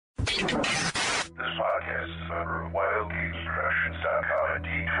This podcast is a member of WildGamesProductions.com and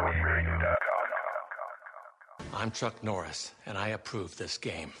D20Radio.com. I'm Chuck Norris, and I approve this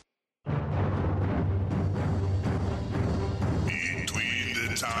game. Between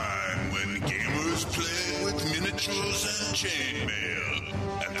the time when gamers played with miniatures and chainmail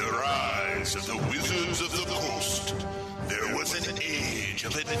and the rise of the Wizards of the Coast, there was an age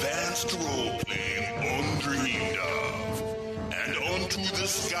of advanced role-playing undreamed of. And onto the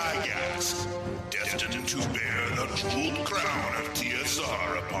Skygax, destined to bear the jeweled crown of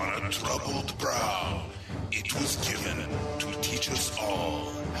TSR upon a troubled brow, it was given to teach us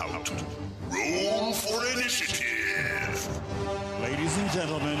all how to roll for initiative. Ladies and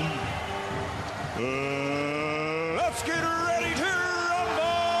gentlemen, let's get ready to rumble!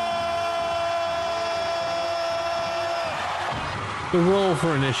 The Roll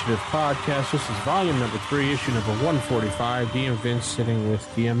for Initiative podcast. This is volume number 3, issue number 145. DM Vince sitting with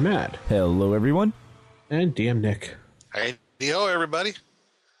DM Matt. Hello, everyone. And DM Nick. Hey, yo, everybody.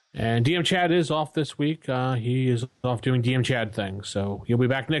 And DM Chad is off this week. He is off doing DM Chad things, so he'll be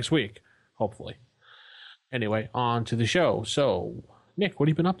back next week, hopefully. Anyway, on to the show. So, Nick, what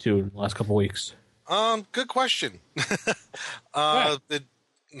have you been up to in the last couple of weeks? Good question. Okay,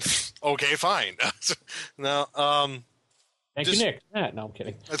 fine. No, Thank you, Nick. Matt, no, I'm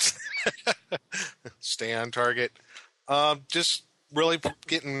kidding. Stay on target. Just really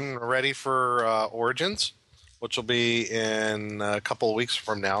getting ready for Origins, which will be in a couple of weeks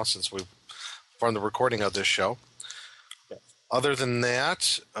from now, since we've from the recording of this show. Okay. Other than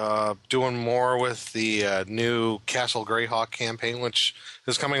that, doing more with the new Castle Greyhawk campaign, which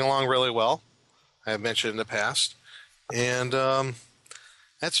is coming along really well. I have mentioned in the past, and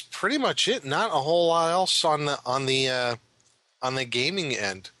that's pretty much it. Not a whole lot else on the gaming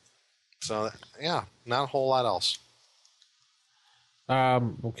end. So yeah, not a whole lot else.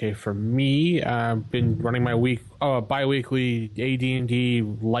 Okay, for me, I've been running my bi-weekly AD&D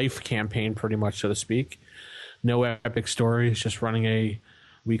life campaign, pretty much, so to speak. No epic stories, just running a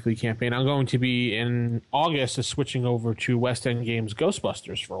weekly campaign. I'm going to be, in August, switching over to West End Games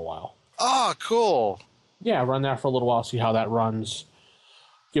Ghostbusters for a while. Oh, cool. Yeah, run that for a little while, see how that runs.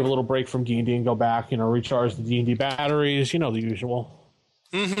 Give a little break from D&D and go back, recharge the D&D batteries, the usual.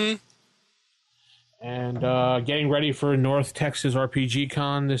 Mm-hmm. And getting ready for North Texas RPG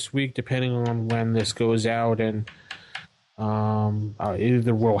Con this week, depending on when this goes out. And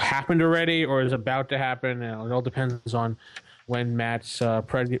either will happen already or is about to happen. It all depends on when Matt's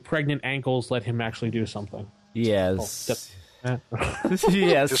pregnant ankles let him actually do something. Yes.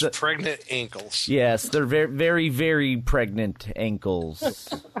 Yes. Just pregnant ankles. Yes, they're very, very, very pregnant ankles.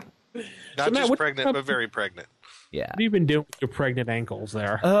 Not Matt, just pregnant, but very pregnant. Yeah. What have you been doing with your pregnant ankles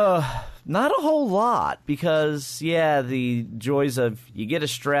there? Not a whole lot, because, the joys of you get a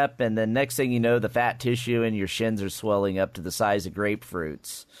strep, and then next thing you know, the fat tissue in your shins are swelling up to the size of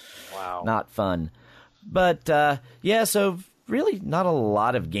grapefruits. Wow. Not fun. But, so really not a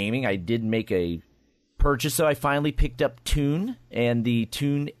lot of gaming. I did make a purchase, so I finally picked up Toon and the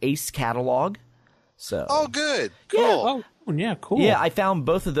Toon Ace catalog. So. Oh, good. Cool. Yeah. Oh, yeah, cool. Yeah, I found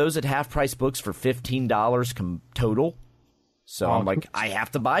both of those at Half Price Books for $15 total. So I'm like, I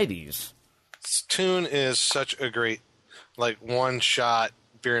have to buy these. Toon is such a great, one-shot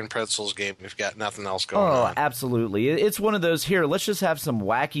beer and pretzels game if you've got nothing else going on. Oh, absolutely. It's one of those, here, let's just have some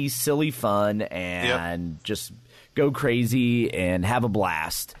wacky, silly fun and just go crazy and have a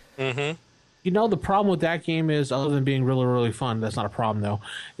blast. Mm-hmm. The problem with that game is, other than being really, really fun, that's not a problem, though,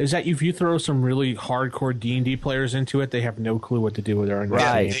 is that if you throw some really hardcore D&D players into it, they have no clue what to do with their own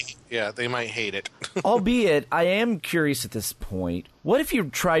Right. game. They might hate it. Albeit, I am curious at this point, what if you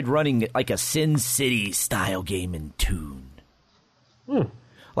tried running like a Sin City-style game in Toon? Hmm.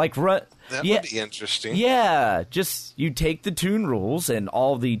 That would be interesting. Yeah, just you take the Toon rules and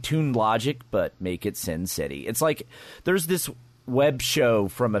all the Toon logic, but make it Sin City. It's like, there's this web show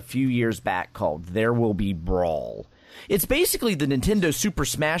from a few years back called There Will Be Brawl. It's basically the Nintendo Super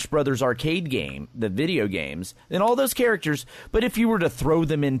Smash Bros. Arcade game, the video games, and all those characters, but if you were to throw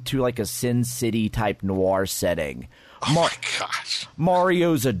them into like a Sin City type noir setting. Oh my gosh.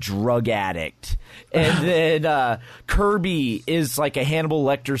 Mario's a drug addict. And then Kirby is like a Hannibal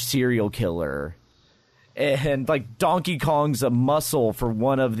Lecter serial killer. And like Donkey Kong's a muscle for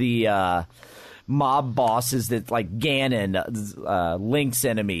one of the mob bosses that, like, Ganon, Link's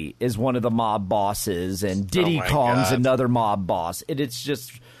enemy, is one of the mob bosses, and Diddy Kong's another mob boss. And it's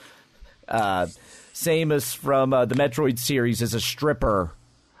just Samus from the Metroid series is a stripper.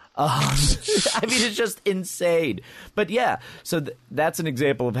 I mean, it's just insane. But yeah, so that's an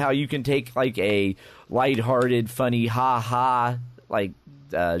example of how you can take like a lighthearted, funny, ha-ha, like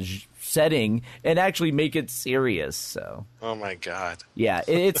setting and actually make it serious. So, Oh my god. yeah,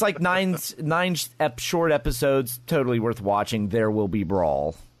 it's like nine short episodes, totally worth watching. There Will Be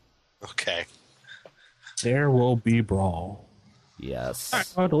Brawl. Okay. There Will Be Brawl. Yes.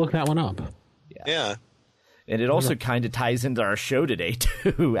 I'll have to look that one up. Yeah. And it also kind of ties into our show today,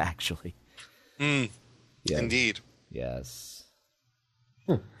 too, actually. Yeah. Indeed. Yes.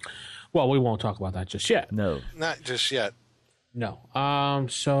 Well, we won't talk about that just yet. No. Not just yet. No.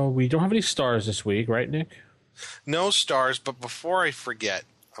 So we don't have any stars this week, right, Nick? No stars, but before I forget,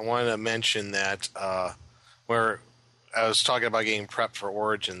 I wanted to mention that where I was talking about getting prepped for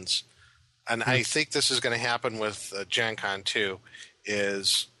Origins, and I think this is going to happen with Gen Con 2,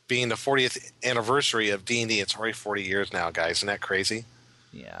 is being the 40th anniversary of D&D. It's already 40 years now, guys. Isn't that crazy?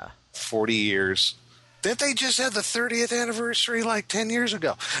 Yeah. 40 years. Didn't they just have the 30th anniversary like 10 years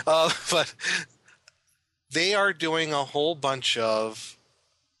ago? But they are doing a whole bunch of,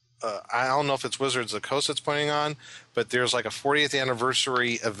 I don't know if it's Wizards of the Coast that's putting on, but there's like a 40th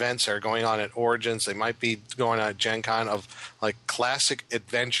anniversary events that are going on at Origins. They might be going on at Gen Con of like classic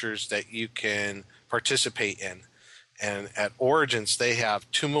adventures that you can participate in. And at Origins, they have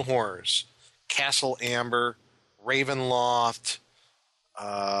Tomb of Horrors, Castle Amber, Ravenloft,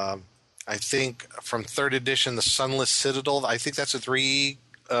 I think from 3rd edition, the Sunless Citadel. I think that's a 3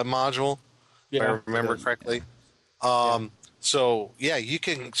 module, if I remember correctly. So, yeah, you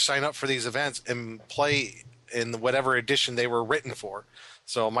can sign up for these events and play in whatever edition they were written for.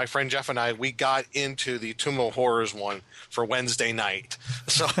 So my friend Jeff and I, we got into the Tomb of Horrors one for Wednesday night.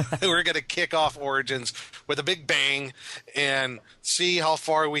 So we're going to kick off Origins with a big bang and see how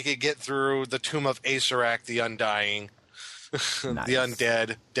far we could get through the Tomb of Acererak, the Undying, the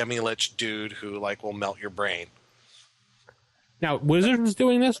undead demi-lich dude who like will melt your brain. Now, Wizards is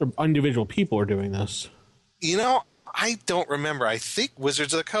doing this, or individual people are doing this? You know, I don't remember. I think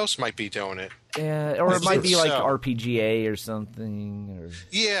Wizards of the Coast might be doing it. Yeah, or it might be like So. RPGA or something. Or...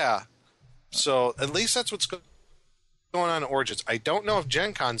 Yeah. So at least that's what's going on at Origins. I don't know if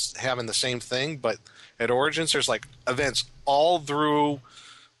Gen Con's having the same thing, but at Origins there's like events all through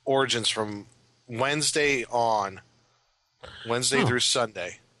Origins from Wednesday through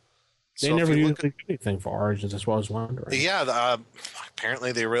Sunday. They So if never you usually look do anything for Origins, as well as wondering. Yeah,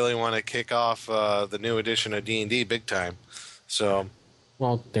 apparently they really want to kick off the new edition of D&D big time. So,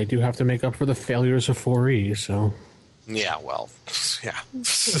 Well, they do have to make up for the failures of 4E, so... yeah, well, yeah.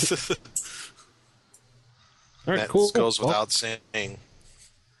 All right, That cool. goes Well, without saying.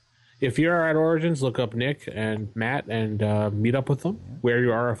 if you're at Origins, look up Nick and Matt and meet up with them. Wear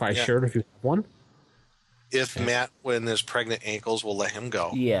your RFI shirt if you have one. If Matt, when his pregnant ankles, will let him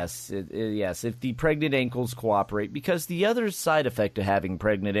go. Yes, yes. If the pregnant ankles cooperate, because the other side effect of having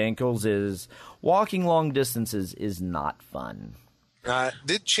pregnant ankles is walking long distances is not fun.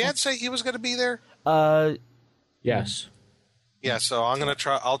 Did Chad say he was going to be there? Yes. Yeah, so I'm gonna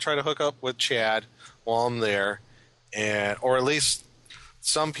try. I'll try to hook up with Chad while I'm there, or at least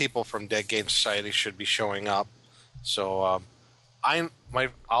some people from Dead Game Society should be showing up. So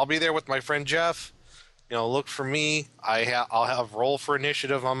I'll be there with my friend Jeff. You know, look for me. I'll have Roll for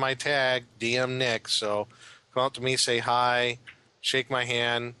Initiative on my tag, DM Nick. So come up to me, say hi, shake my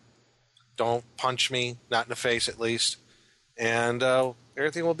hand. Don't punch me, not in the face at least, and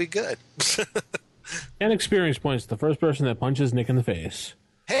everything will be good. And experience points. The first person that punches Nick in the face.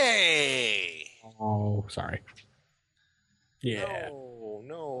 Hey! Oh, sorry. Yeah.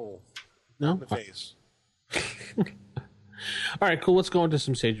 No. No? In the face. All right, cool. Let's go into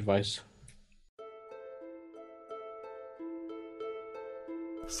some sage advice.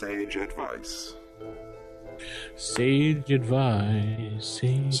 Sage advice. Sage advice.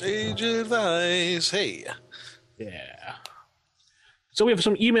 Sage advice. Hey. Yeah. So we have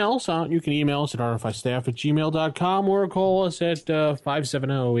some emails. You can email us at rfistaff@gmail.com or call us at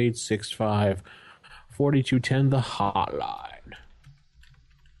 570-865-4210, the hotline,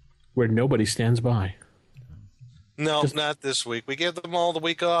 where nobody stands by. No, not this week. We gave them all the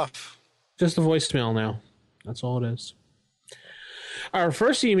week off. Just a voicemail now. That's all it is. Our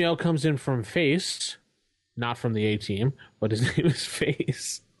first email comes in from Face, not from the A-Team, but his name is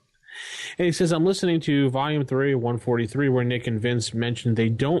Face. And he says, I'm listening to Volume 3, 143, where Nick and Vince mentioned they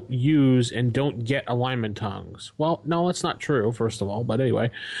don't use and don't get alignment tongues. Well, no, that's not true, first of all. But anyway,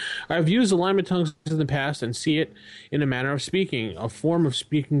 I've used alignment tongues in the past and see it in a manner of speaking, a form of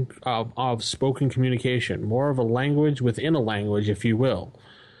speaking of spoken communication, more of a language within a language, if you will.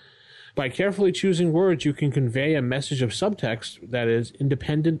 By carefully choosing words, you can convey a message of subtext that is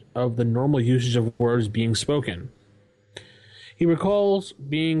independent of the normal usage of words being spoken. He recalls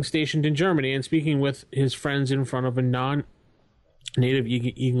being stationed in Germany and speaking with his friends in front of a native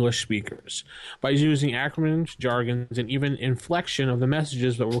English speakers. By using acronyms, jargons, and even inflection of the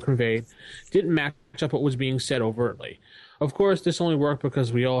messages that were conveyed didn't match up what was being said overtly. Of course, this only worked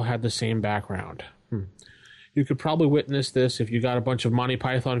because we all had the same background. You could probably witness this if you got a bunch of Monty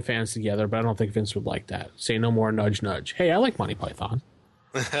Python fans together, but I don't think Vince would like that. Say no more, nudge, nudge. Hey, I like Monty Python.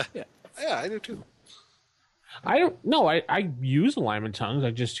 Yeah, I do too. I don't know. I use alignment tongues.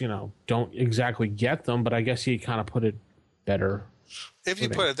 I just, don't exactly get them, but I guess he kind of put it better. If you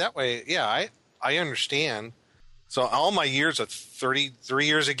put it that way, yeah, I understand. So all my years of 33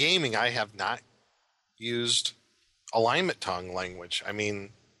 years of gaming, I have not used alignment tongue language. I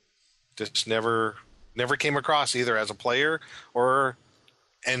mean, just never came across either as a player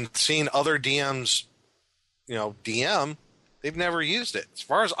and seeing other DMs, DM, they've never used it as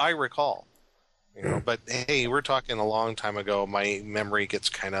far as I recall. But hey, we're talking a long time ago. My memory gets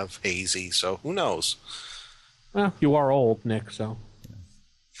kind of hazy, so who knows? Well, you are old, Nick, so.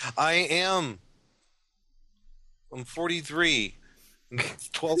 I am. I'm 43. In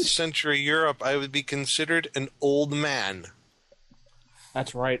 12th century Europe, I would be considered an old man.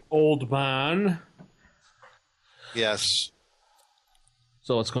 That's right, old man. Yes.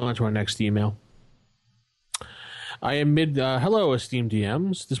 So let's go on to our next email. I am hello, esteemed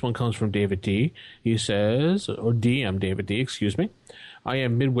DMs. This one comes from David D. He says, or DM David D, excuse me. I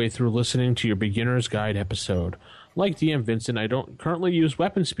am midway through listening to your beginner's guide episode. Like DM Vincent, I don't currently use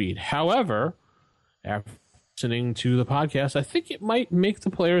weapon speed. However, after listening to the podcast, I think it might make the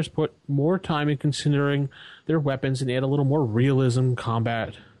players put more time in considering their weapons and add a little more realism to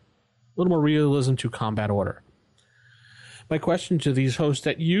combat order. My question to these hosts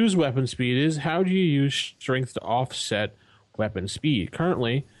that use weapon speed is, how do you use strength to offset weapon speed?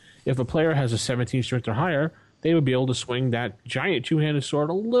 Currently, if a player has a 17 strength or higher, they would be able to swing that giant two-handed sword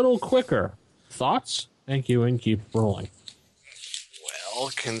a little quicker. Thoughts? Thank you, and keep rolling. Well,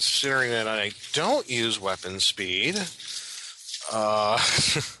 considering that I don't use weapon speed,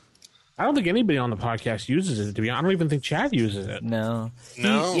 I don't think anybody on the podcast uses it, to be honest. I don't even think Chad uses it. No.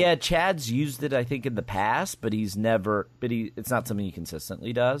 Chad's used it, I think, in the past, but it's not something he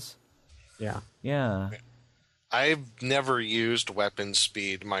consistently does. Yeah. I've never used weapon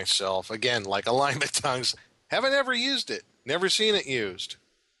speed myself. Again, like alignment tongues, haven't ever used it. Never seen it used.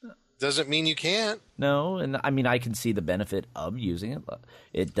 Doesn't mean you can't. No, and I mean, I can see the benefit of using it.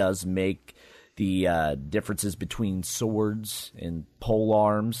 It does make the differences between swords and pole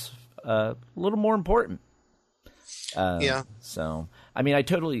arms a little more important. Yeah. So, I mean, I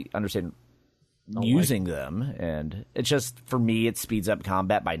totally understand using them, and it's just, for me, it speeds up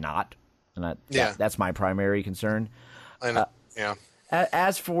combat by not. And that's my primary concern. I know. Yeah.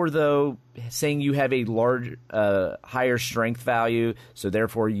 As for, though, saying you have a higher strength value, so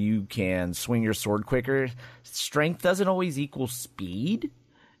therefore you can swing your sword quicker, strength doesn't always equal speed,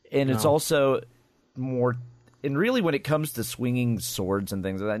 and it's also more. And really, when it comes to swinging swords and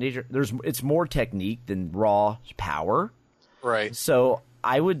things of that nature, it's more technique than raw power. Right. So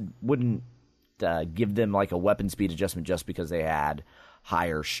I wouldn't give them like a weapon speed adjustment just because they had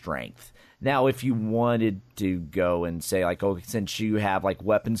higher strength. Now, if you wanted to go and say, like, oh, since you have, like,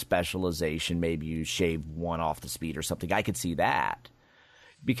 weapon specialization, maybe you shave one off the speed or something, I could see that.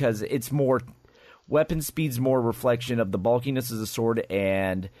 Because it's more – weapon speed's more reflection of the bulkiness of the sword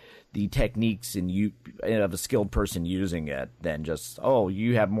and the techniques of a skilled person using it than just, oh,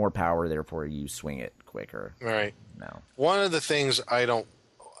 you have more power, therefore you swing it quicker. Right. No. One of the things I don't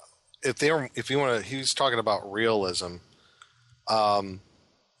 – if you want to – he's talking about realism –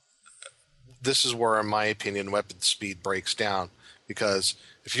 this is where, in my opinion, weapon speed breaks down. Because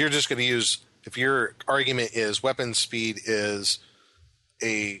if you're just going to use – if your argument is weapon speed is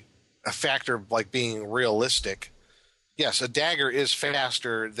a factor of like being realistic, yes, a dagger is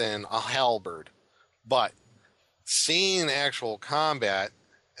faster than a halberd. But seeing actual combat,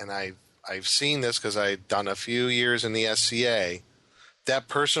 and I've seen this because I've done a few years in the SCA, that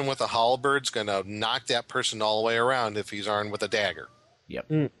person with a halberd's going to knock that person all the way around if he's armed with a dagger. Yep.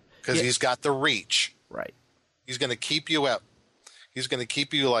 Because he's got the reach. Right. He's going to keep you up. He's going to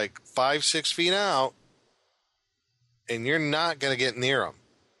keep you like 5-6 feet out, and you're not going to get near him.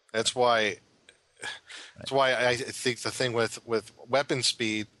 That's why I think the thing with weapon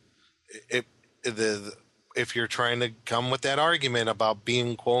speed, if you're trying to come with that argument about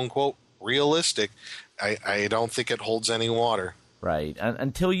being quote unquote realistic, I don't think it holds any water. Right.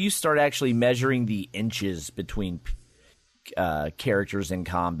 Until you start actually measuring the inches between characters in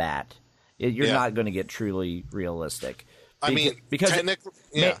combat, you're not going to get truly realistic. Because technically,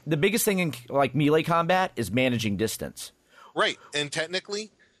 the biggest thing in like melee combat is managing distance. Right, and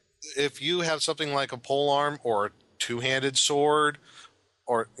technically, if you have something like a polearm or two-handed sword,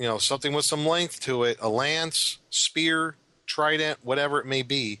 or something with some length to it, a lance, spear, trident, whatever it may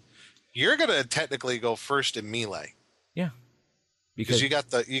be, you're going to technically go first in melee Yeah. because you got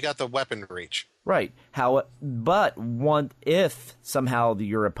the weapon reach. Right. If somehow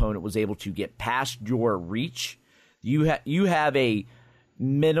your opponent was able to get past your reach, you have a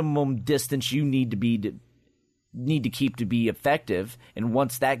minimum distance you need to keep to be effective, and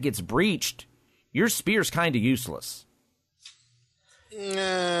once that gets breached, your spear's kind of useless.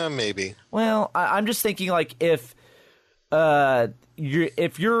 Maybe. Well, I'm just thinking like if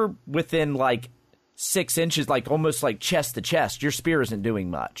you're within like 6 inches, like almost like chest to chest, your spear isn't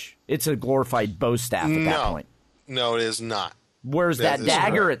doing much. It's a glorified bow staff at that point. No, it is not. Whereas that is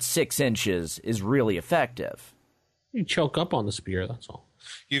dagger correct. at 6 inches is really effective. You choke up on the spear, that's all.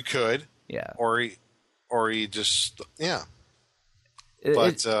 You could. Yeah. Or you just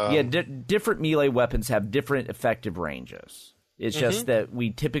But different melee weapons have different effective ranges. It's just that we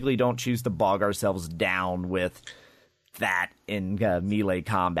typically don't choose to bog ourselves down with that in melee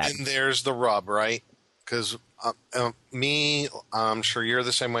combat. And there's the rub, right? Because I'm sure you're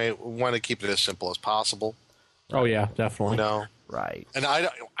the same way. We want to keep it as simple as possible. Oh yeah, definitely. Right. And I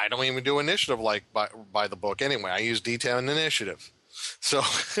don't even do initiative like by the book anyway. I use detail and initiative, so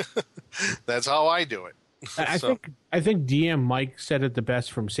that's how I do it. I think DM Mike said it the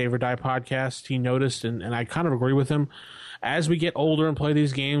best from Save or Die podcast. He noticed, and I kind of agree with him. As we get older and play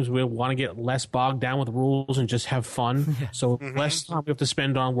these games, we'll want to get less bogged down with rules and just have fun. So less time we have to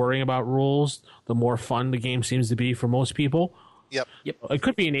spend on worrying about rules, the more fun the game seems to be for most people. Yep. It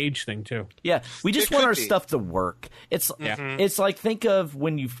could be an age thing too. Yeah, we just It want could our be. stuff to work. It's like, think of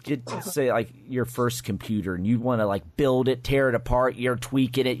when you get to say like your first computer and you want to like build it, tear it apart, you're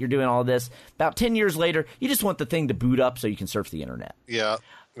tweaking it, you're doing all this. About 10 years later, you just want the thing to boot up so you can surf the internet. Yeah.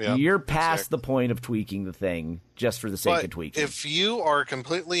 You're past the point of tweaking the thing just for the sake But of tweaking. if you are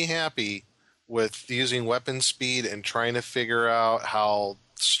completely happy with using weapon speed and trying to figure out how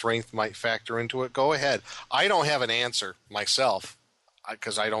strength might factor into it, go ahead. I don't have an answer myself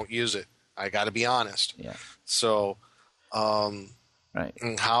because I don't use it. I got to be honest. Yeah. So, Right.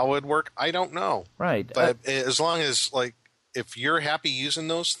 how it would work, I don't know. Right. But as long as if you're happy using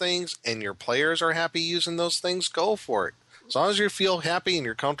those things and your players are happy using those things, go for it. As long as you feel happy and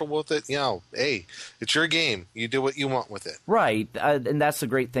you're comfortable with it, hey, it's your game. You do what you want with it. Right. And that's the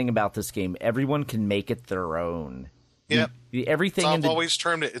great thing about this game. Everyone can make it their own. Yep. Everything I've always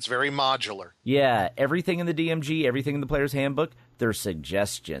termed it. It's very modular. Yeah, everything in the DMG, everything in the player's handbook, they're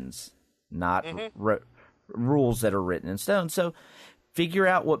suggestions, not rules that are written in stone. So figure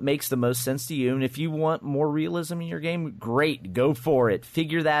out what makes the most sense to you. And if you want more realism in your game, great, go for it.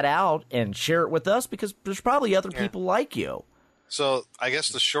 Figure that out and share it with us because there's probably other people like you. So I guess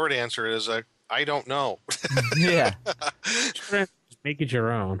the short answer is I don't know. Yeah. Make it your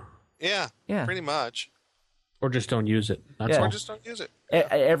own, Yeah. Pretty much. or just don't use it. That's Yeah. all. Or just don't use it.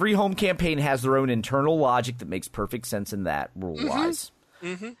 Every home campaign has their own internal logic that makes perfect sense in that rule-wise.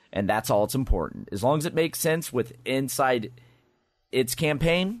 And that's all it's important. As long as it makes sense with inside its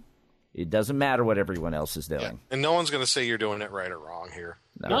campaign, it doesn't matter what everyone else is doing. Yeah. And no one's going to say you're doing it right or wrong here.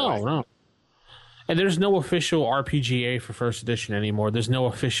 No. And there's no official RPGA for First Edition anymore. There's no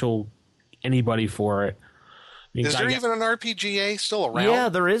official anybody for it. Is there even an RPGA still around? Yeah,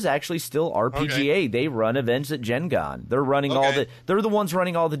 there is actually still RPGA. Okay. They run events at Gen Con. They're running they're the ones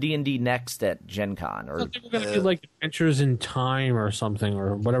running all the D&D Next at Gen Con. I thought they were going to be like Adventures in Time or something,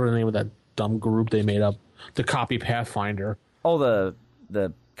 or whatever the name of that dumb group they made up. The Copy Pathfinder. Oh, the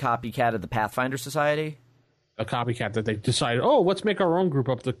copycat of the Pathfinder Society? A copycat that they decided, let's make our own group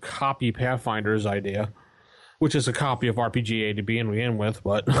up. The Copy Pathfinder's idea, which is a copy of RPGA to begin with,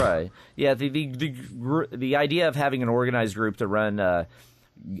 but Right. Yeah, the idea of having an organized group to run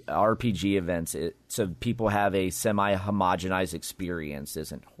RPG events so people have a semi-homogenized experience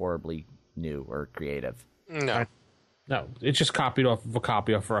isn't horribly new or creative. No. no, it's just copied off of a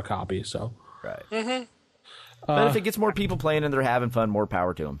copy for a copy. So Right. Mm-hmm. But if it gets more people playing and they're having fun, more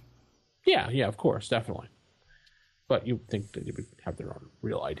power to them. yeah, of course, definitely. But you think that they would have their own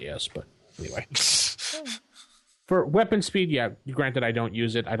real ideas, but anyway. For weapon speed, granted, I don't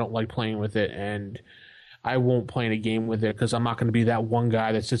use it. I don't like playing with it, and I won't play in a game with it because I'm not going to be that one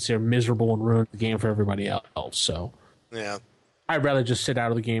guy that sits there miserable and ruins the game for everybody else. So Yeah. I'd rather just sit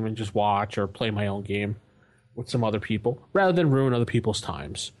out of the game and just watch or play my own game with some other people rather than ruin other people's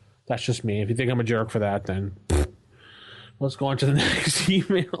times. That's just me. If you think I'm a jerk for that, then let's go on to the next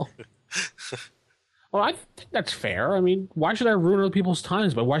email. Well, I think that's fair. I mean, why should I ruin other people's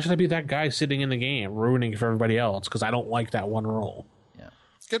times? But why should I be that guy sitting in the game ruining it for everybody else? Because I don't like that one role.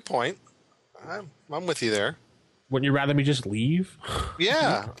 Good point. I'm with you there. Wouldn't you rather me just leave?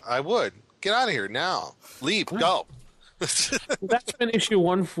 Yeah, I would. Get out of here now. Leave. Go. That's been issue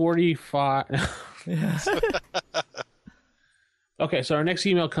 145. Okay, so our next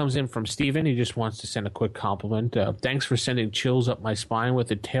email comes in from Steven. He just wants to send a quick compliment. Thanks for sending chills up my spine with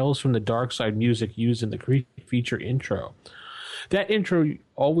the Tales from the Dark Side music used in the feature intro. That intro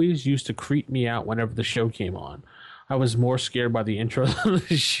always used to creep me out whenever the show came on. I was more scared by the intro than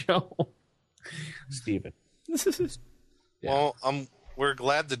the show. Steven. Well, we're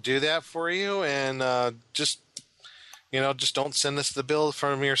glad to do that for you, and just don't send us the bill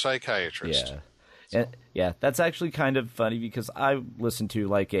from your psychiatrist. Yeah, that's actually kind of funny because I listen to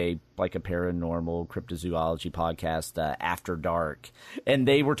like a paranormal cryptozoology podcast, After Dark, and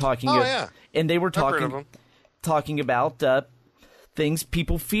they were talking. And they were talking about things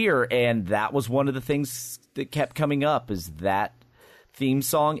people fear, and that was one of the things that kept coming up is that theme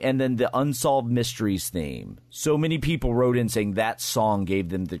song, and then the Unsolved Mysteries theme. So many people wrote in saying that song gave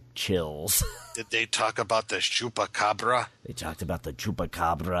them the chills. Did they talk about the chupacabra? They talked about the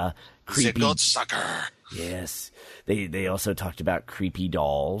chupacabra. The goat sucker. Yes. They also talked about creepy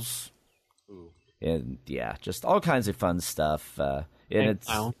dolls. Ooh. And yeah, just all kinds of fun stuff. But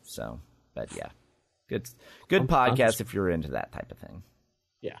yeah. Good podcast if you're into that type of thing.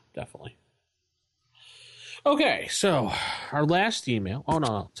 Yeah, definitely. Okay, so our last email. Oh,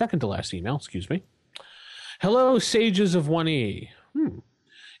 no, second to last email, excuse me. Hello, Sages of 1E. Wow.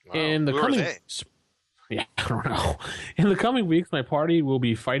 In the coming yeah, I don't know. In the coming weeks, my party will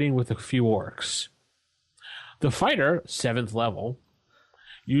be fighting with a few orcs. The fighter, 7th level,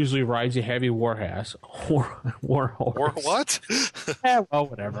 usually rides a heavy war horse. War what? Yeah, well,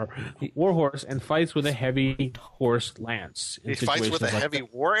 whatever. War horse and fights with a heavy horse lance. He fights with a heavy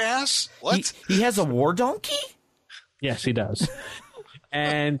war ass? What? He has a war donkey? Yes, he does.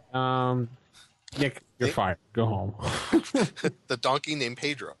 And Nick, you're fired. Go home. The donkey named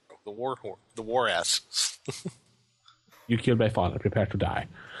Pedro. The war ass. You killed my father. Prepare to die.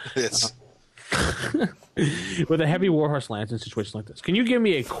 Yes. With a heavy warhorse lance in situations like this. Can you give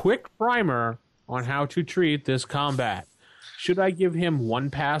me a quick primer on how to treat this combat? Should I give him one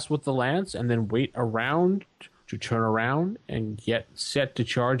pass with the lance and then wait around to turn around and get set to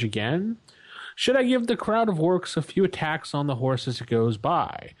charge again? Should I give the crowd of orcs a few attacks on the horse as it goes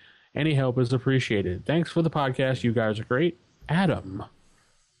by? Any help is appreciated. Thanks for the podcast. You guys are great. Adam.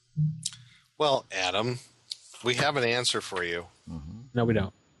 Well, Adam, we have an answer for you. Mm-hmm. No, we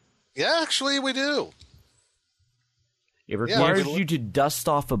don't. Yeah, actually, we do. It requires you to dust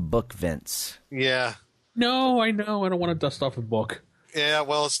off a book, Vince. Yeah. No, I know. I don't want to dust off a book. Yeah,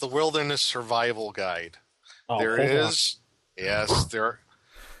 well, it's the Wilderness Survival Guide. Oh, there is. On. Yes, there.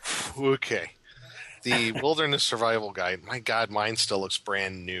 Okay. The Wilderness Survival Guide. My God, mine still looks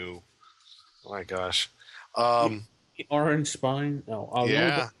brand new. Oh, my gosh. Orange spine? No.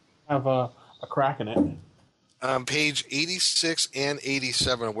 Yeah. Have a crack in it. Page 86 and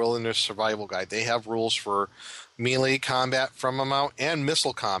 87 of Wilderness Survival Guide. They have rules for melee combat from a mount and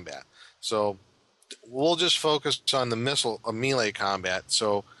missile combat. So we'll just focus on the melee combat.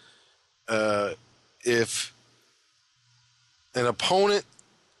 So if an opponent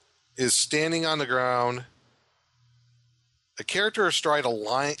is standing on the ground, a character astride a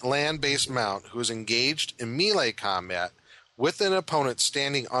land-based mount who is engaged in melee combat with an opponent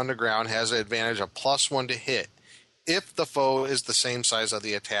standing on the ground has an advantage of +1 to hit if the foe is the same size of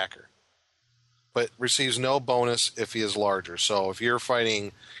the attacker, but receives no bonus if he is larger. So if you're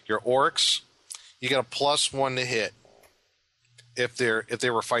fighting your orcs, you get a +1 to hit. If they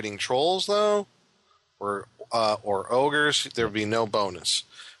were fighting trolls though, or ogres, there would be no bonus.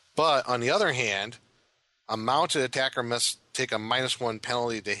 But on the other hand, a mounted attacker must take a -1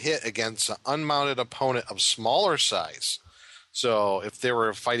 penalty to hit against an unmounted opponent of smaller size. So if they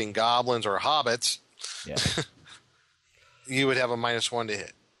were fighting goblins or hobbits, yeah. You would have a -1 to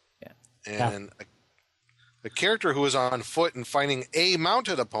hit. Yeah. And a character who is on foot and fighting a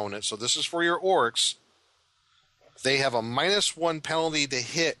mounted opponent, so this is for your orcs, they have a -1 penalty to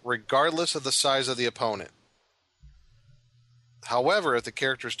hit regardless of the size of the opponent. However, if the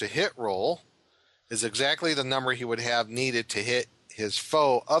character's to hit roll is exactly the number he would have needed to hit his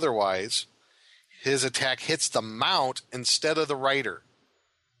foe, otherwise his attack hits the mount instead of the rider.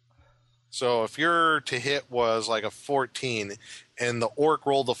 So if your to hit was like a 14 and the orc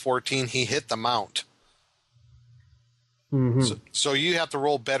rolled a 14, he hit the mount. Mm-hmm. So you have to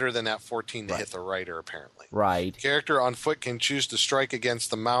roll better than that 14 to hit the rider, apparently. Right. Character on foot can choose to strike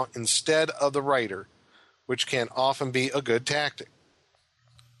against the mount instead of the rider, which can often be a good tactic.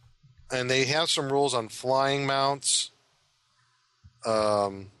 And they have some rules on flying mounts,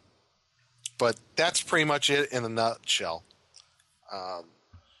 But that's pretty much it in a nutshell.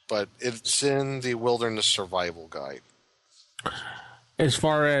 But it's in the Wilderness Survival Guide. As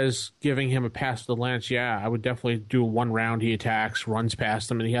far as giving him a pass to the lance, yeah, I would definitely do one round. He attacks, runs past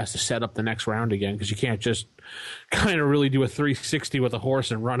him, and he has to set up the next round again because you can't just kind of really do a 360 with a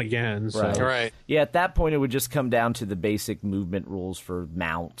horse and run again. So. Right. Yeah, at that point, it would just come down to the basic movement rules for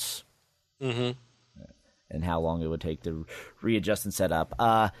mounts. Mm-hmm. And how long it would take to readjust and set up.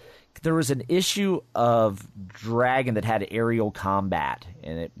 There was an issue of Dragon that had aerial combat,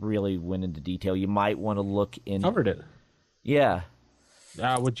 and it really went into detail. You might want to look in. Covered it. Yeah.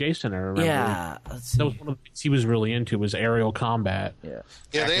 With Jason, I remember. Yeah. Let's see. That was one of the things he was really into was aerial combat. Yeah.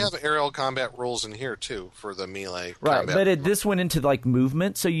 Yeah, they have aerial combat rules in here, too, for the melee Right, combat. but this went into, like,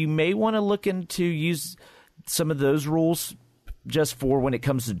 movement, so you may want to look into use some of those rules just for when it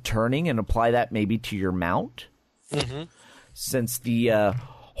comes to turning and apply that maybe to your mount. Mm-hmm. Since the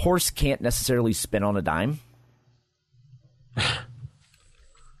horse can't necessarily spin on a dime.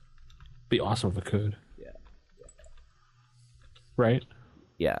 Be awesome if it could. Yeah. Right?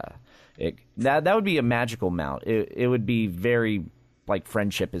 Yeah. That would be a magical mount. It would be very, like,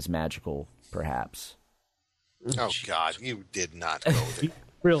 friendship is magical, perhaps. Oh, God, you did not go there.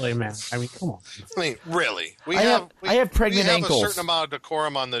 Really, man. I mean, come on. I mean, really. I have pregnant ankles. We have a certain amount of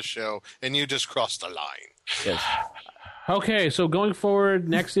decorum on this show, and you just crossed the line. Yes. Okay, so going forward,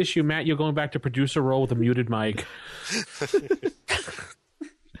 next issue, Matt, you're going back to producer role with a muted mic.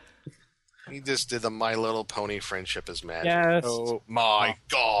 He just did the My Little Pony Friendship is Magic. Yes. Oh, my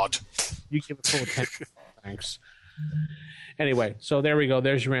God. You give it full attention. Thanks. Anyway, so there we go.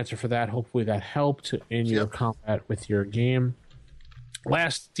 There's your answer for that. Hopefully that helped in your combat with your game.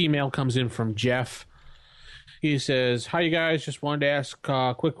 Last email comes in from Jeff. He says, hi, you guys. Just wanted to ask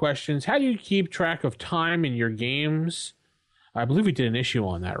quick questions. How do you keep track of time in your games? I believe we did an issue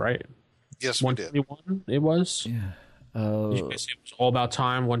on that, right? Yes, we did. 121 it was? Yeah. Did you guys say it was all about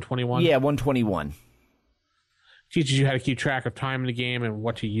time, 121? Yeah, 121. Teaches you how to keep track of time in the game and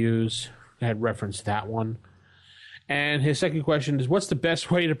what to use. I had referenced that one. And his second question is, what's the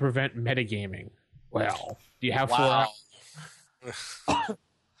best way to prevent metagaming? Well, do you have 4 hours?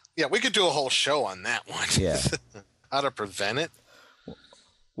 Yeah, we could do a whole show on that one. Yeah. How to prevent it.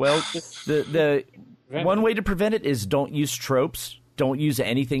 Well, the one way to prevent it is don't use tropes. Don't use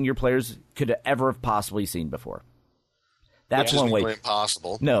anything your players could ever have possibly seen before. That's one way.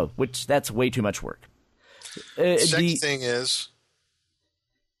 Impossible. No, that's way too much work. Second thing is...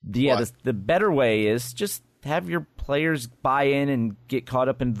 The better way is just have your players buy in and get caught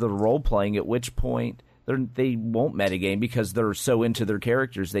up into the role-playing, at which point they won't metagame because they're so into their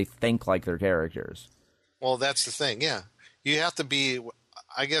characters, they think like their characters. Well, that's the thing, yeah. You have to be,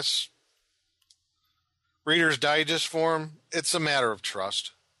 I guess, Reader's Digest form, it's a matter of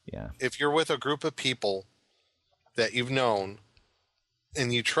trust. Yeah. If you're with a group of people that you've known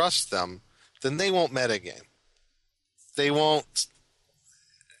and you trust them, then they won't metagame. They won't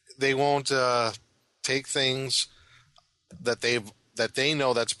take things that they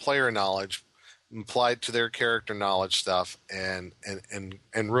know that's player knowledge, applied to their character knowledge stuff, and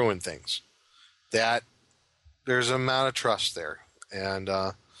ruin things. That there's an amount of trust there, and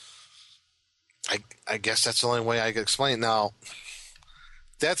I guess that's the only way I can explain it. Now,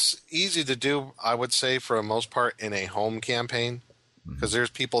 that's easy to do, I would say, for the most part, in a home campaign, because there's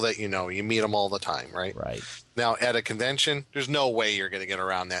people that you meet them all the time, right? Right. Now, at a convention, there's no way you're going to get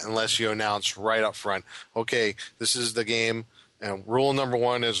around that unless you announce right up front, okay, this is the game, and rule number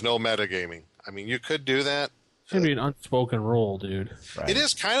 1 is no metagaming. I mean, you could do that. It should be an unspoken rule, dude. Right. It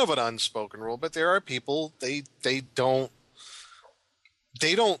is kind of an unspoken rule, but there are people, they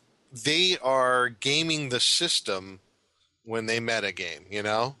are gaming the system when they metagame,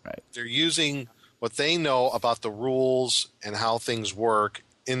 Right. They're using what they know about the rules and how things work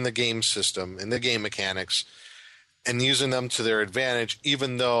in the game system, in the game mechanics, and using them to their advantage,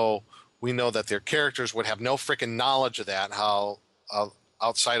 even though we know that their characters would have no freaking knowledge of that, how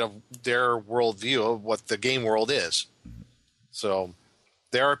outside of their worldview of what the game world is. So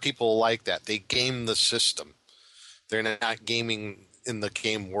there are people like that. They game the system. They're not gaming in the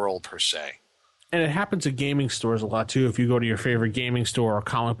game world per se. And it happens at gaming stores a lot, too. If you go to your favorite gaming store or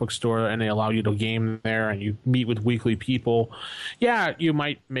comic book store and they allow you to game there and you meet with weekly people, yeah, you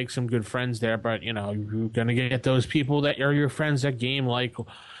might make some good friends there, but, you're going to get those people that are your friends that game. Like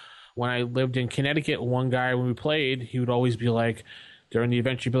when I lived in Connecticut, one guy, when we played, he would always be like, during the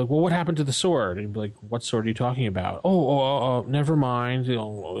event, you'd be like, well, what happened to the sword? And you'd be like, what sword are you talking about? Oh, never mind.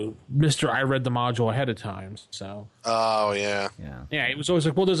 Mr. I read the module ahead of time. So. Oh, yeah. Yeah, it was always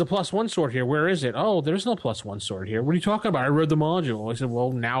like, well, there's a +1 sword here. Where is it? Oh, there's no +1 sword here. What are you talking about? I read the module. I said,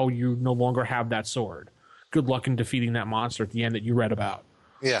 well, now you no longer have that sword. Good luck in defeating that monster at the end that you read about.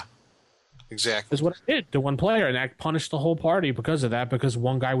 Yeah, exactly. That's what I did to one player, and that punished the whole party because of that, because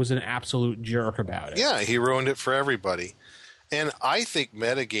one guy was an absolute jerk about it. Yeah, he ruined it for everybody. And I think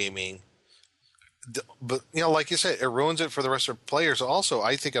metagaming, but like you said, it ruins it for the rest of players. Also,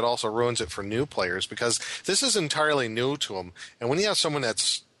 I think it also ruins it for new players because this is entirely new to them. And when you have someone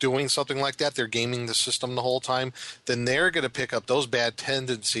that's doing something like that, they're gaming the system the whole time, then they're going to pick up those bad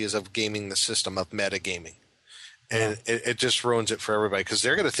tendencies of gaming the system, of metagaming. And it just ruins it for everybody because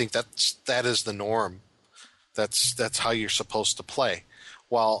they're going to think that is the norm. That's how you're supposed to play.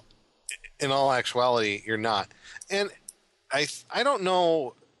 While in all actuality, you're not. And I don't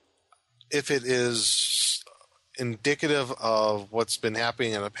know if it is indicative of what's been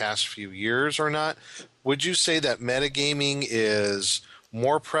happening in the past few years or not. Would you say that metagaming is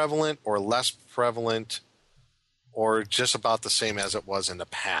more prevalent or less prevalent or just about the same as it was in the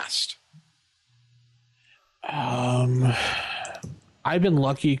past? I've been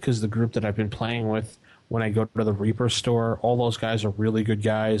lucky because the group that I've been playing with, when I go to the Reaper store, all those guys are really good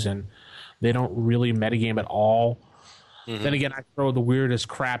guys and they don't really metagame at all. Mm-hmm. Then again, I throw the weirdest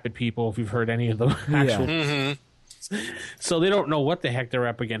crap at people if you've heard any of the actual. Mm-hmm. So they don't know what the heck they're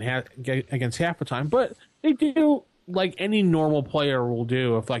up against half the time, but they do like any normal player will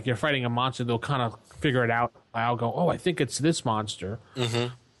do. If like you're fighting a monster, they'll kind of figure it out. I'll go, oh, I think it's this monster.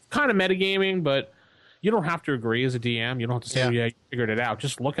 Mm-hmm. Kind of metagaming, but you don't have to agree as a DM. You don't have to say, yeah, you figured it out.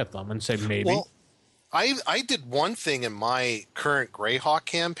 Just look at them and say maybe. Well, I did one thing in my current Greyhawk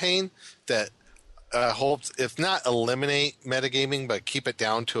campaign that hopes, if not eliminate metagaming, but keep it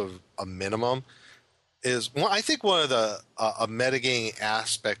down to a minimum, is I think one of the a metagaming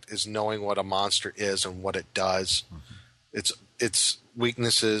aspect is knowing what a monster is and what it does, its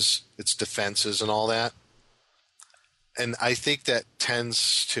weaknesses, its defenses, and all that. And I think that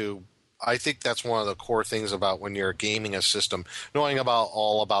I think that's one of the core things about when you're gaming a system, knowing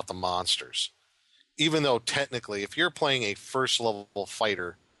all about the monsters. Even though technically, if you're playing a first level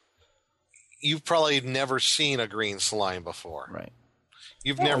fighter, you've probably never seen a green slime before. Right.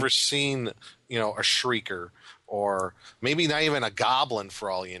 You've never seen, a shrieker or maybe not even a goblin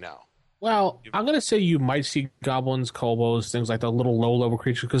for all you know. Well, I'm going to say you might see goblins, kobolds, things like that, little low-level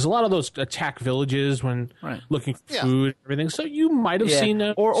creatures, because a lot of those attack villages when looking for food and everything. So you might have seen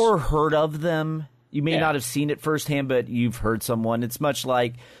them. Or heard of them. You may not have seen it firsthand, but you've heard someone. It's much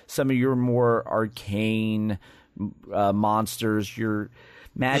like some of your more arcane monsters your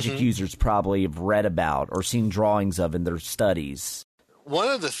magic users probably have read about or seen drawings of in their studies. One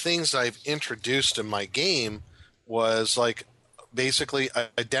of the things I've introduced in my game was like basically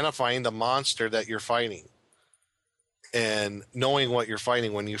identifying the monster that you're fighting and knowing what you're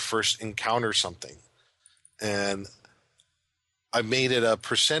fighting when you first encounter something. And I made it a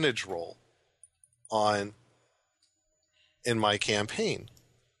percentage roll in my campaign.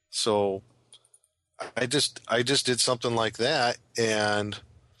 So I just did something like that and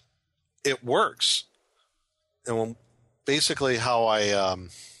it works. And basically how I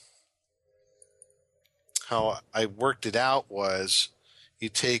worked it out was you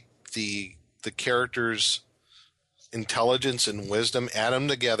take the character's intelligence and wisdom, add them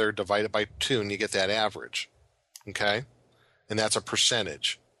together, divide it by 2, and you get that average. Okay? And that's a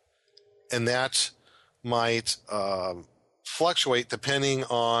percentage. And that might fluctuate depending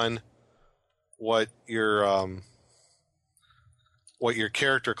on what your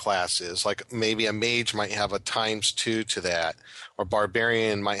character class is. Like maybe a mage might have a ×2 to that, or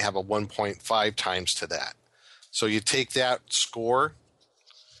barbarian might have a 1.5 times to that. So you take that score,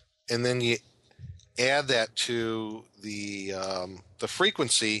 and then you add that to the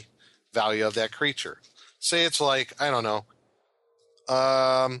frequency value of that creature. Say it's like, I don't know,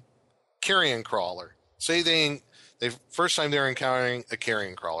 carrion crawler. Say they first time they're encountering a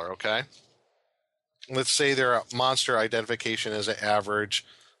carrion crawler, okay? Let's say their monster identification is an average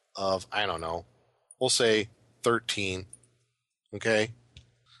of, I don't know, we'll say 13, okay?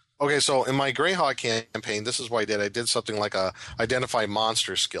 Okay, so in my Greyhawk campaign, this is what I did. I did something like a identify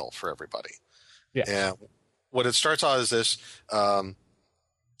monster skill for everybody. Yeah. And what it starts out is this,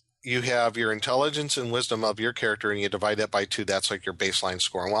 you have your intelligence and wisdom of your character, and you divide that by 2. That's like your baseline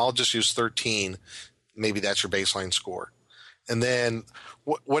score. Well, I'll just use 13. Maybe that's your baseline score. And then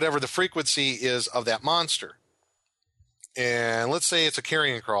whatever the frequency is of that monster. And let's say it's a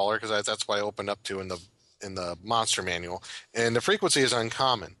carrion crawler, because that's what I opened up to in monster manual, and the frequency is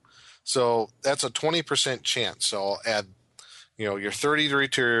uncommon. So that's a 20% chance. So I'll add, your 33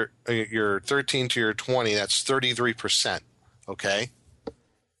 to your 13 to your 20. That's 33%. Okay.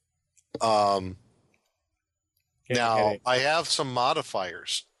 Now I have some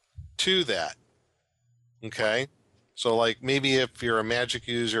modifiers to that. Okay. So like maybe if you're a magic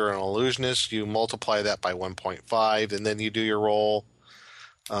user or an illusionist, you multiply that by 1.5 and then you do your roll.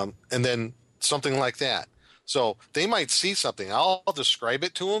 And then something like that. So they might see something. I'll describe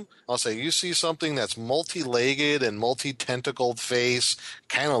it to them. I'll say, you see something that's multi-legged and multi-tentacled face,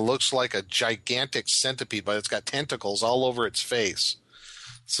 kind of looks like a gigantic centipede, but it's got tentacles all over its face.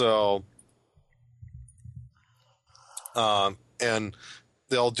 So, and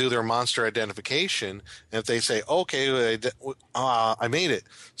they'll do their monster identification. And if they say, okay, I made it.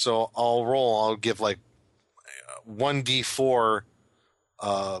 So I'll give like 1d4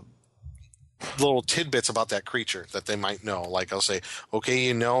 little tidbits about that creature that they might know. Like I'll say,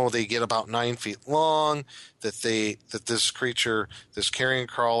 okay, they get about 9 feet long, that this creature, this carrion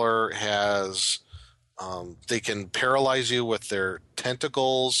crawler has, they can paralyze you with their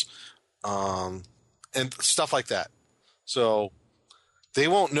tentacles, and stuff like that. So they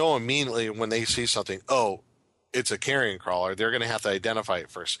won't know immediately when they see something, oh, it's a carrion crawler. They're going to have to identify it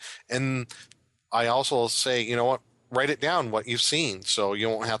first. And I also say, you know what? Write it down what you've seen, so you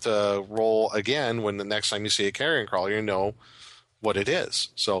won't have to roll again when the next time you see a carrion crawler, you know what it is.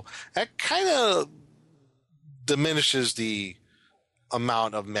 So that kind of diminishes the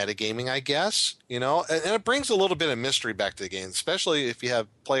amount of metagaming, I guess, and it brings a little bit of mystery back to the game, especially if you have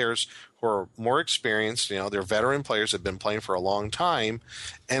players who are more experienced. They're veteran players that have been playing for a long time,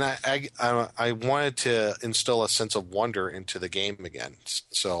 and I wanted to instill a sense of wonder into the game again.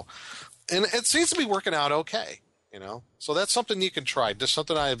 So, and it seems to be working out okay. So that's something you can try. Just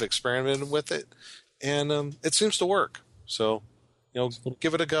something I've experimented with it, and it seems to work. So,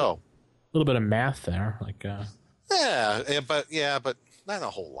 give it a go. A little bit of math there, like. But not a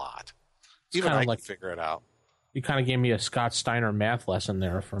whole lot. Even I can figure it out. You kind of gave me a Scott Steiner math lesson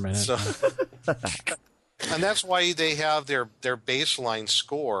there for a minute. So, and that's why they have their baseline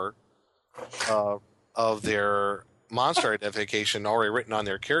score of their monster identification already written on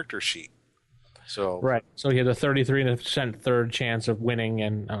their character sheet. So right. So he had a 33% third chance of winning,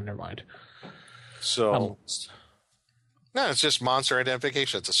 and never mind. So no, it's just monster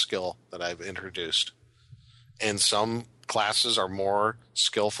identification. It's a skill that I've introduced, and some classes are more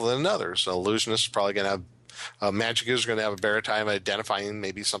skillful than others. So illusionist is probably going to have a magic user is going to have a better time identifying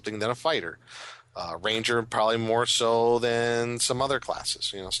maybe something than a fighter. Ranger probably more so than some other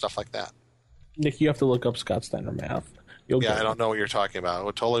classes. Stuff like that. Nick, you have to look up Scott Steiner math. I don't know what you're talking about.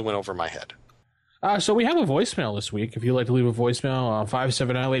 It totally went over my head. So we have a voicemail this week. If you'd like to leave a voicemail,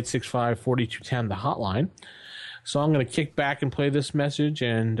 570-865-4210, the hotline. So I'm going to kick back and play this message,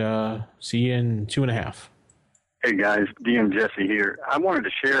 and see you in 2.5. Hey, guys. DM Jesse here. I wanted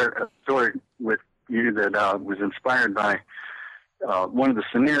to share a story with you that was inspired by one of the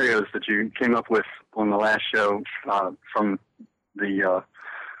scenarios that you came up with on the last show from the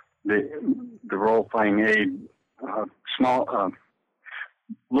role-playing aid, small...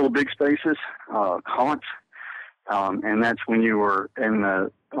 Little Big Spaces, haunts, and that's when you were in the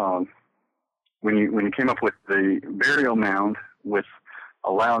when you came up with the burial mound with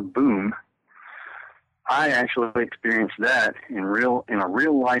a loud boom. I actually experienced that in a real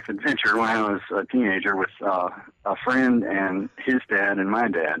life adventure when I was a teenager with a friend and his dad and my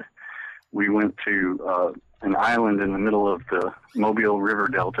dad. We went to an island in the middle of the Mobile River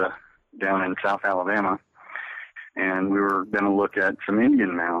Delta down in South Alabama. And we were going to look at some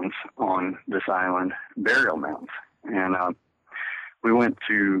Indian mounds on this island, burial mounds. And we went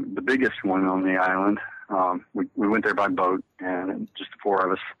to the biggest one on the island. We went there by boat, and just the four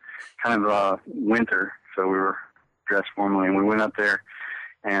of us, kind of winter, so we were dressed formally. And we went up there,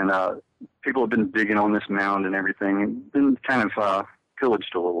 and people had been digging on this mound and everything, and been kind of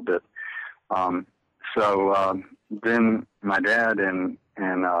pillaged a little bit. So then my dad and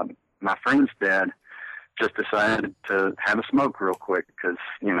my friend's dad just decided to have a smoke real quick because,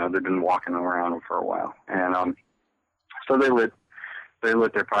 they've been walking around for a while. And so they lit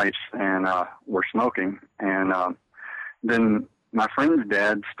their pipes and were smoking. And then my friend's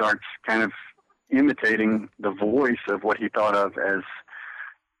dad starts kind of imitating the voice of what he thought of as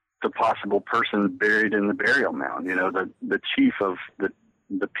the possible person buried in the burial mound, the chief of the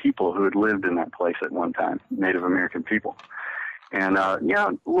people who had lived in that place at one time, Native American people. And, a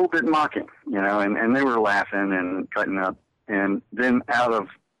little bit mocking, and they were laughing and cutting up. And then out of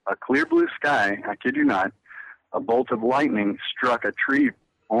a clear blue sky, I kid you not, a bolt of lightning struck a tree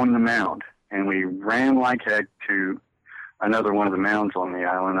on the mound. and we ran like heck to another one of the mounds on the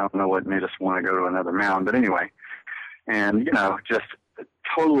island. I don't know what made us want to go to another mound, but anyway. And, just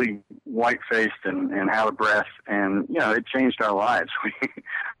totally white-faced and out of breath. And, it changed our lives.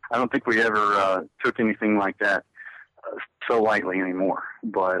 I don't think we ever took anything like that so lightly anymore.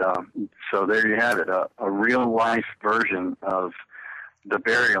 But so there you have it, a real-life version of the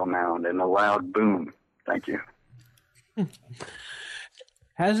burial mound and the loud boom. Thank you.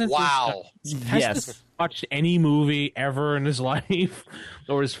 Wow. Yes. This watched any movie ever in his life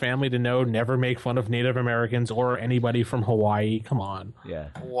or his family to know never make fun of Native Americans or anybody from Hawaii? Come on. Yeah.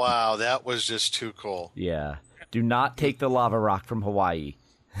 Wow, that was just too cool. Yeah. Do not take the lava rock from Hawaii.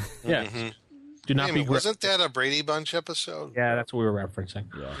 Yeah. Do not be. Wasn't that a Brady Bunch episode? Yeah, that's what we were referencing.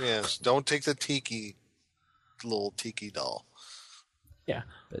 Yeah. Yes. Don't take the little tiki doll. Yeah.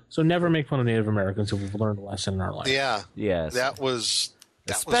 So never make fun of Native Americans if we've learned a lesson in our life. Yeah. Yes. That was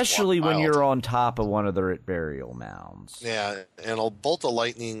especially when wild. you're on top of one of the burial mounds. Yeah, and a bolt of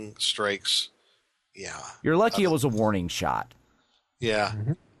lightning strikes. Yeah. You're lucky it was a warning shot. Yeah.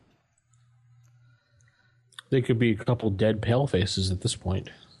 Mm-hmm. They could be a couple dead pale faces at this point.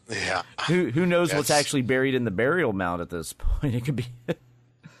 Yeah. Who knows Yes. what's actually buried in the burial mound at this point? It could be.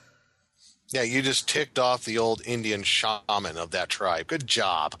 Yeah, you just ticked off the old Indian shaman of that tribe. Good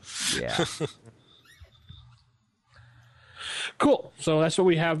job. Yeah. Cool. So that's what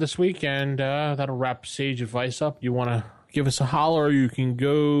we have this week, and that'll wrap Sage Advice up. You want to give us a holler, you can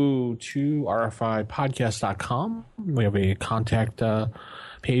go to rfipodcast.com. We have a contact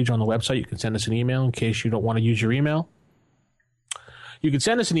page on the website. You can send us an email in case you don't want to use your email. You can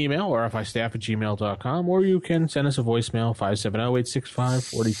send us an email, rfistaff@gmail.com, or you can send us a voicemail,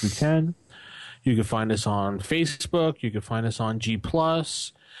 570-865-4210. You can find us on Facebook. You can find us on G+.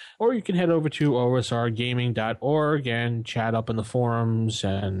 Or you can head over to osrgaming.org and chat up in the forums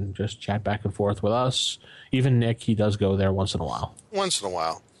and just chat back and forth with us. Even Nick, he does go there once in a while. Once in a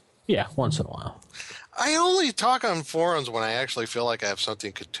while. Yeah, once in a while. I only talk on forums when I actually feel like I have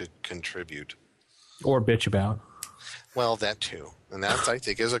something to contribute. Or bitch about. Well, that too. And that, I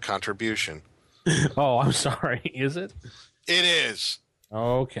think, is a contribution. Oh, I'm sorry. Is it? It is.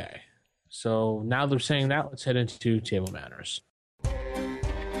 Okay. So now they're saying that, let's head into Table Manners.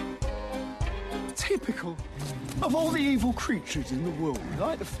 Typical. Of all the evil creatures in the world, I'd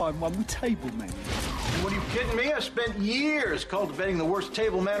like to find one with table manners. What are you kidding me? I spent years cultivating the worst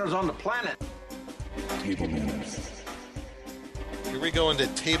table manners on the planet. Table manners. Here we go into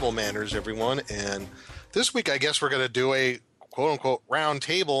Table Manners, everyone. And this week, I guess we're going to do a quote-unquote round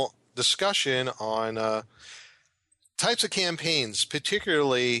table discussion on types of campaigns,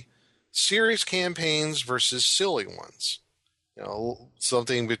 particularly serious campaigns versus silly ones. You know,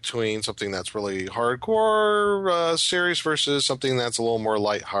 something between something that's really hardcore, serious versus something that's a little more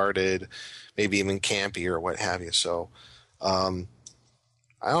lighthearted, maybe even campy or what have you. So, I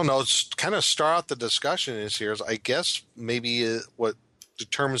don't know. It's kind of start out the discussion is here. I guess maybe what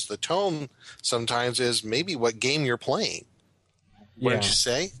determines the tone sometimes is maybe what game you're playing. What did you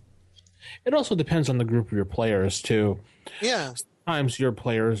say? It also depends on the group of your players, too. Yeah. Sometimes your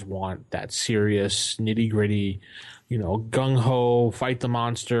players want that serious, nitty-gritty, gung-ho, fight the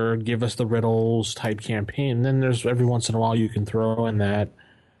monster, give us the riddles type campaign. And then there's every once in a while you can throw in that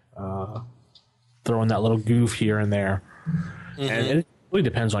little goof here and there. Mm-hmm. And it really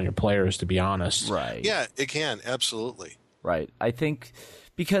depends on your players, to be honest. Right. Yeah, it can. Absolutely. Right. I think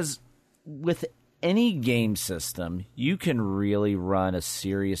because with any game system, you can really run a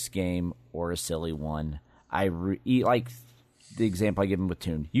serious game or a silly one. Like the example I give him with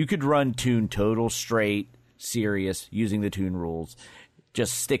Toon. You could run Toon total straight serious using the Toon rules.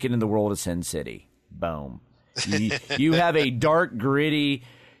 Just stick it in the world of Sin City. Boom. You have a dark, gritty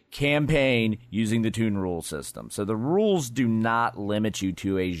campaign using the Toon rule system. So the rules do not limit you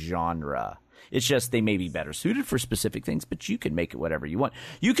to a genre. It's just they may be better suited for specific things, but you can make it whatever you want.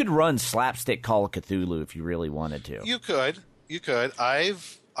 You could run slapstick Call of Cthulhu if you really wanted to. You could. I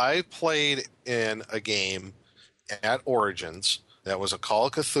played in a game at Origins that was a Call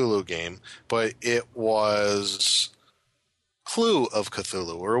of Cthulhu game, but it was Clue of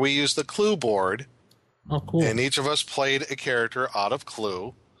Cthulhu, where we used the Clue board. Oh, cool. And each of us played a character out of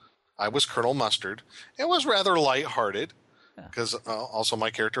Clue. I was Colonel Mustard. It was rather lighthearted because also my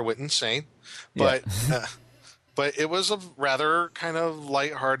character went insane. But but it was a rather kind of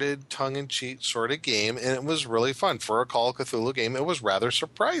lighthearted, tongue-in-cheek sort of game, and it was really fun. For a Call of Cthulhu game, it was rather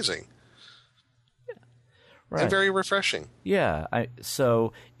surprising. Right. And very refreshing. Yeah.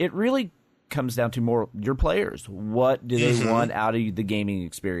 So it really comes down to more your players. What do they want out of the gaming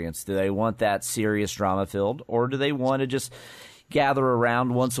experience? Do they want that serious drama filled, or do they want to just gather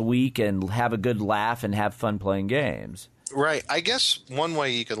around once a week and have a good laugh and have fun playing games. Right. I guess one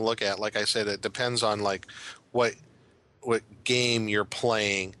way you can look at, like I said, it depends on like what game you're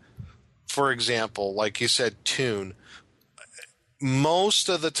playing. For example, like you said, Toon. Most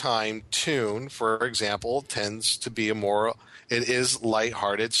of the time, Toon, for example, tends to be it is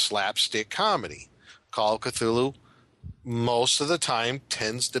lighthearted slapstick comedy. Call of Cthulhu, most of the time,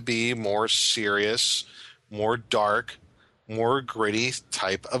 tends to be more serious, more dark, more gritty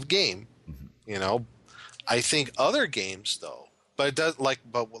type of game. You know, I think other games though, but it does like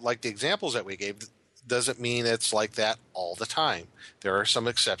the examples that we gave doesn't mean it's like that all the time. There are some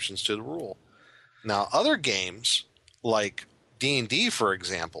exceptions to the rule. Now, other games like D&D, for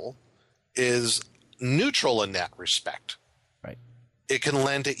example, is neutral in that respect. Right. It can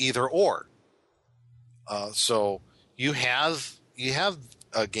lend to either or. So you have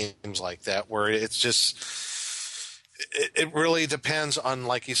games like that where it's just it really depends on,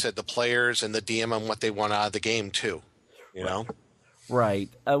 like you said, the players and the DM and what they want out of the game too. You know. Right.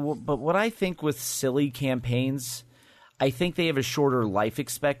 But what I think with silly campaigns, I think they have a shorter life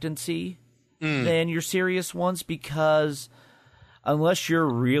expectancy than your serious ones, because unless you're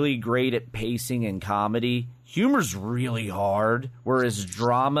really great at pacing and comedy, humor's really hard, whereas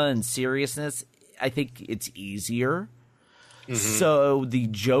drama and seriousness, I think it's easier. Mm-hmm. So the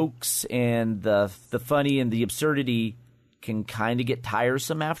jokes and the funny and the absurdity can kind of get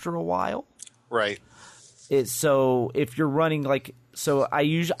tiresome after a while. Right. So if you're running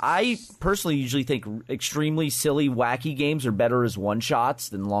I personally usually think extremely silly, wacky games are better as one-shots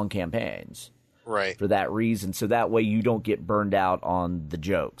than long campaigns. Right. For that reason. So that way you don't get burned out on the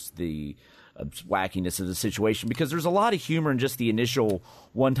jokes, the wackiness of the situation. Because there's a lot of humor in just the initial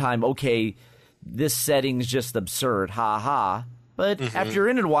one-time, okay, this setting's just absurd, ha-ha. But after you're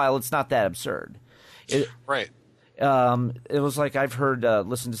in it a while, it's not that absurd. Right. It was like I've heard,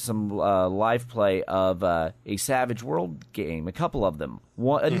 listened to some live play of a Savage World game, a couple of them.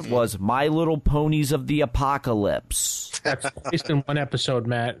 One was My Little Ponies of the Apocalypse. That's based in one episode,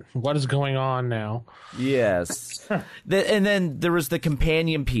 Matt. What is going on now? Yes. And then there was the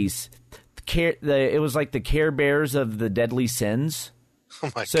companion piece. It was like the Care Bears of the Deadly Sins.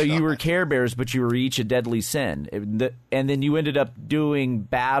 Oh my so God. You were Care Bears, but you were each a deadly sin. And then you ended up doing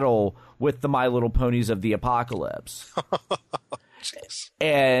battle with the My Little Ponies of the Apocalypse.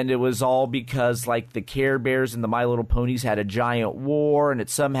 And it was all because, like, the Care Bears and the My Little Ponies had a giant war, and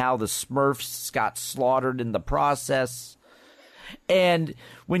somehow the Smurfs got slaughtered in the process. And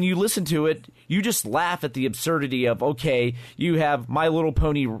when you listen to it, you just laugh at the absurdity of, okay, you have My Little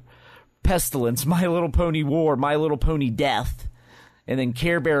Pony Pestilence, My Little Pony War, My Little Pony Death, and then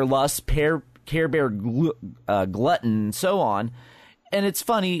Care Bear Lust, Care Bear Glutton, and so on. And it's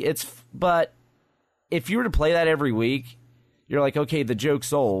funny, but if you were to play that every week, you're like, okay, the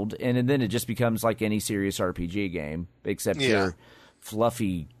joke's old, and then it just becomes like any serious RPG game, except you're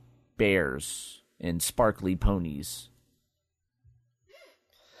fluffy bears and sparkly ponies.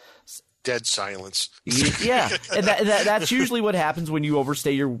 Dead silence. Yeah, and that's usually what happens when you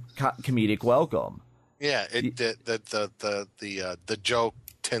overstay your comedic welcome. Yeah, the joke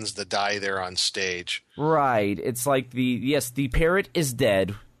tends to die there on stage. Right. It's like the parrot is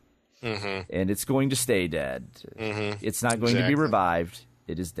dead, and it's going to stay dead. It's not going to be revived.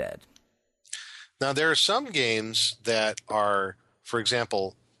 It is dead. Now, there are some games that are, for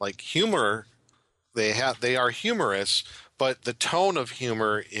example, like humor. They are humorous, but the tone of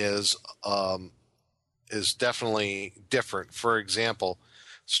humor is definitely different. For example,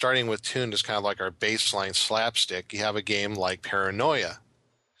 starting with Toon is kind of like our baseline slapstick. You have a game like Paranoia,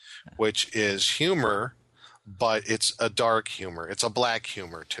 which is humor, but it's a dark humor. It's a black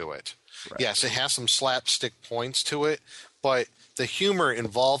humor to it. Right. Yes, it has some slapstick points to it, but the humor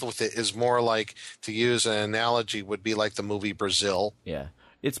involved with it is more like, to use an analogy, would be like the movie Brazil. Yeah.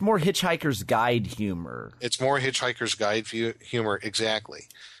 It's more Hitchhiker's Guide humor. It's more Hitchhiker's Guide humor, exactly.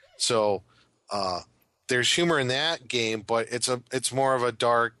 So there's humor in that game, but it's more of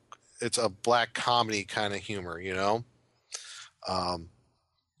it's a black comedy kind of humor, you know?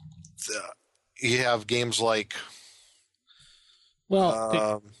 You have games like...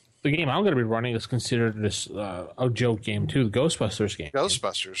 Well, the game I'm going to be running is considered a joke game, too, the Ghostbusters game.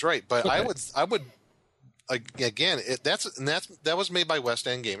 Ghostbusters, right. But okay. I would again, that was made by West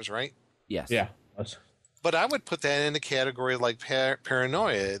End Games, right? Yes. Yeah. But I would put that in a category like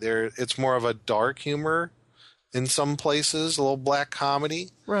Paranoia. It's more of a dark humor in some places, a little black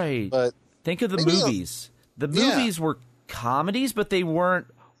comedy. Right. But think of the movies. The movies were comedies, but they weren't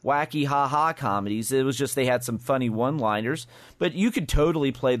wacky ha-ha comedies. It was just they had some funny one-liners. But you could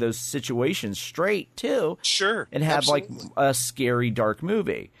totally play those situations straight, too. Sure. And have, absolutely. like, a scary, dark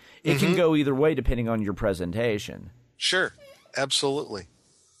movie. It can go either way depending on your presentation. Sure. Absolutely.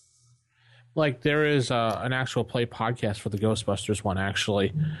 Like, there is an actual play podcast for the Ghostbusters one,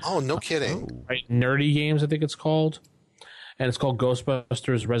 actually. Oh, no kidding. Right? Nerdy Games, I think it's called. And it's called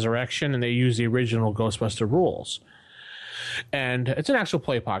Ghostbusters Resurrection, and they use the original Ghostbuster rules. And it's an actual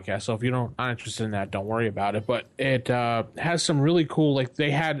play podcast, so if you're not interested in that, don't worry about it. But it has some really cool, like,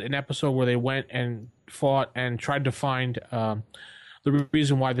 they had an episode where they went and fought and tried to find the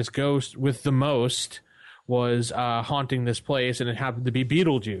reason why this ghost with the most was haunting this place, and it happened to be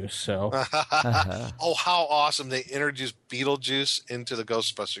Beetlejuice. So, Oh, how awesome! They introduced Beetlejuice into the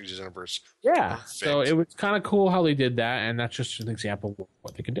Ghostbusters universe. yeah. Perfect. So it was kind of cool how they did that, and that's just an example of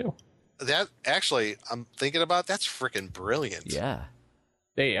what they can do. That actually, I'm thinking about that's freaking brilliant. Yeah.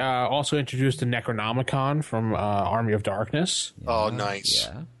 They also introduced the Necronomicon from Army of Darkness. Oh, nice.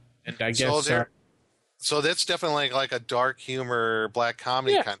 Yeah. And I guess So that's definitely like a dark humor, black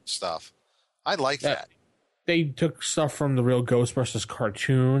comedy kind of stuff. I like that. They took stuff from the real Ghostbusters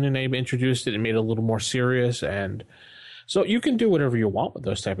cartoon and they introduced it and made it a little more serious. And so you can do whatever you want with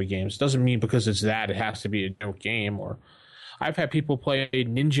those type of games. It doesn't mean because it's that it has to be a joke game. Or I've had people play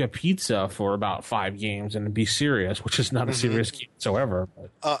Ninja Pizza for about 5 games and be serious, which is not a serious game whatsoever.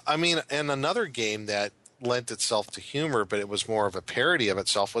 I mean, and another game that lent itself to humor, but it was more of a parody of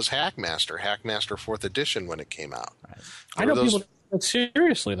itself, was Hackmaster 4th edition when it came out. Right. I know people take it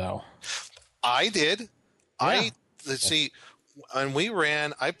seriously, though. I did. Yeah. See,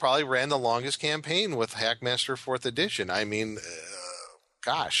 and I probably ran the longest campaign with Hackmaster 4th edition. I mean,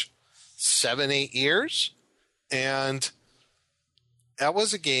 7-8 years. And that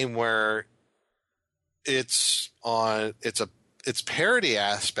was a game where its parody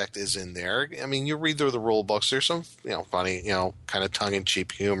aspect is in there. I mean, you read through the rule books. There's some, funny, kind of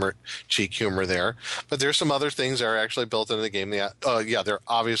tongue-in-cheek humor there. But there's some other things that are actually built into the game. They're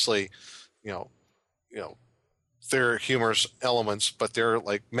obviously, they're humorous elements, but they're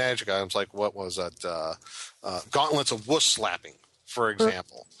like magic items. Like what was that? Gauntlets of wuss slapping, for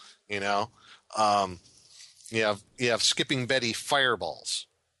example. You have Skipping Betty fireballs.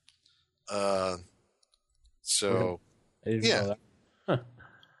 Yeah.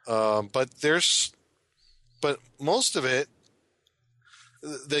 But most of it,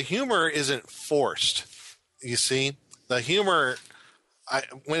 the humor isn't forced. You see, the humor,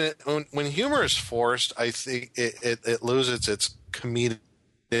 when humor is forced, I think it loses its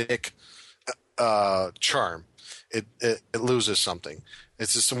comedic charm. It loses something.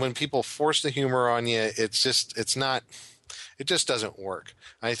 It's just when people force the humor on you, it just doesn't work.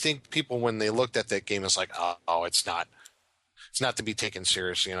 I think people, when they looked at that game, it's like, oh, it's not to be taken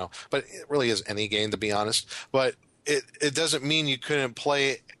serious, but it really is any game, to be honest. But it doesn't mean you couldn't play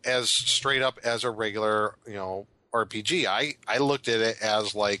it as straight up as a regular, RPG. I looked at it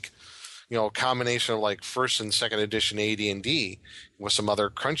as like, a combination of like 1st and 2nd edition AD&D with some other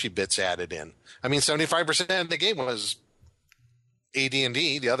crunchy bits added in. I mean, 75% of the game was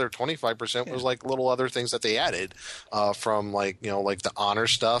AD&D. The other 25% was like little other things that they added from like the honor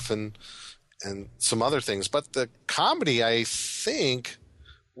stuff and some other things. But the comedy, I think,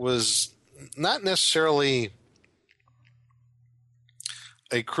 was not necessarily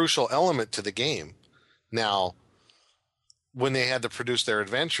a crucial element to the game. Now, when they had to produce their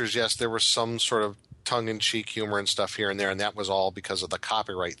adventures, yes, there was some sort of tongue-in-cheek humor and stuff here and there, and that was all because of the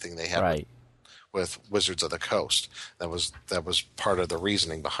copyright thing they had with Wizards of the Coast. That was part of the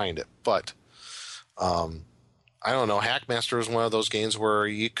reasoning behind it. But I don't know. Hackmaster is one of those games where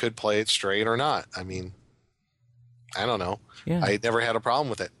you could play it straight or not. I mean, I don't know. Yeah. I never had a problem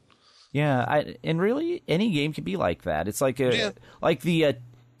with it. Yeah, and really any game could be like that. It's like like the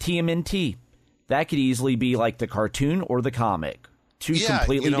TMNT. That could easily be like the cartoon or the comic. Two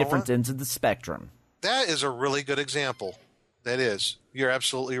completely different ends of the spectrum. That is a really good example. That is. You're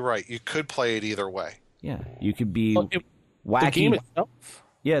absolutely right. You could play it either way. Yeah, you could be wacky. The game itself?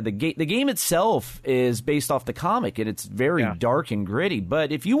 Yeah, the game itself is based off the comic, and it's very dark and gritty.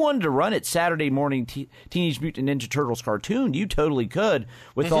 But if you wanted to run it Saturday morning Teenage Mutant Ninja Turtles cartoon, you totally could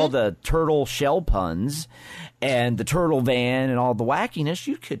with all the turtle shell puns and the turtle van and all the wackiness.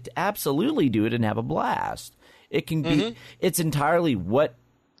 You could absolutely do it and have a blast. It can be. It's entirely what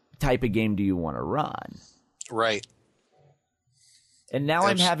type of game do you want to run. Right. And now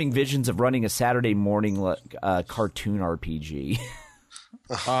I'm having visions of running a Saturday morning cartoon RPG.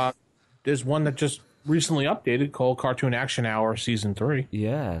 There's one that just recently updated called Cartoon Action Hour Season 3.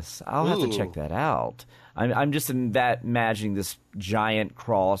 Yes, I'll have to check that out. I'm just imagining this giant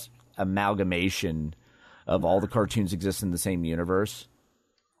cross amalgamation of all the cartoons exist in the same universe.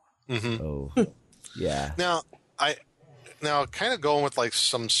 Mm-hmm. Oh, yeah. Now kind of going with like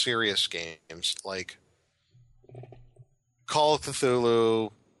some serious games like Call of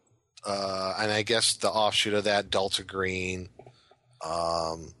Cthulhu, and I guess the offshoot of that, Delta Green.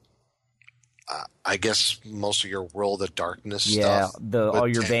 I guess most of your World of Darkness stuff. All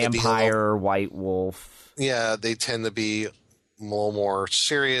your Vampire, White Wolf. Yeah, they tend to be a little more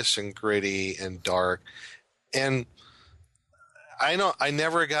serious and gritty and dark. And I know I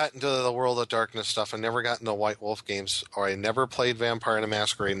never got into the World of Darkness stuff. I never got into White Wolf games, or I never played Vampire the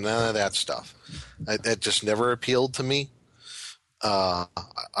Masquerade. None of that stuff. That just never appealed to me. I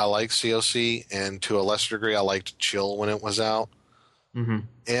like COC, and to a lesser degree, I liked Chill when it was out. Mm-hmm.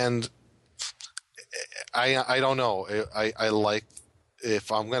 And I don't know. I like,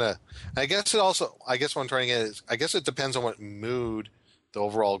 if I'm gonna. I guess what I'm trying to get is, I guess it depends on what mood the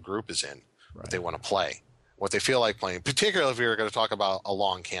overall group is in, what they want to play, what they feel like playing. Particularly if you're going to talk about a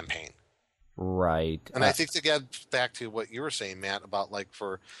long campaign, right? And I think to get back to what you were saying, Matt, about like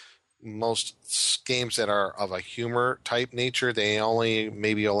for most games that are of a humor type nature, they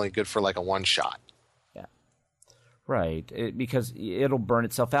maybe only good for like a one shot. Yeah, right. Because it'll burn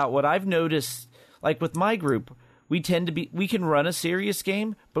itself out. What I've noticed, like with my group, we can run a serious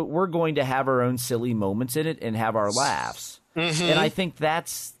game, but we're going to have our own silly moments in it and have our laughs. Mm-hmm. And I think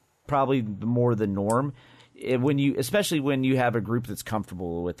that's probably more the norm. Especially when you have a group that's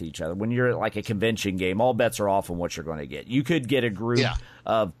comfortable with each other. When you're at like a convention game, all bets are off on what you're going to get. You could get a group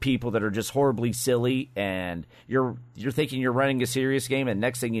of people that are just horribly silly, and you're thinking you're running a serious game, and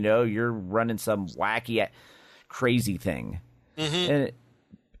next thing you know, you're running some wacky, crazy thing. Mm-hmm.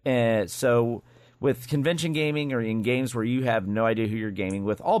 And so with convention gaming or in games where you have no idea who you're gaming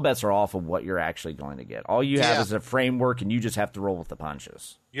with, all bets are off of what you're actually going to get. All you have is a framework, and you just have to roll with the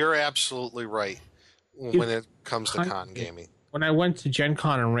punches. You're absolutely right when it comes to con gaming. When I went to Gen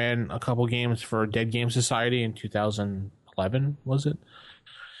Con and ran a couple games for Dead Game Society in 2011, was it?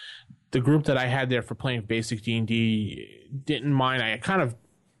 The group that I had there for playing basic D&D didn't mind. I kind of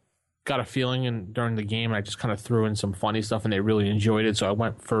got a feeling during the game, I just kind of threw in some funny stuff, and they really enjoyed it, so I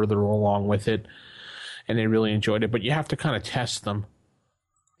went further along with it, and they really enjoyed it. But you have to kind of test them,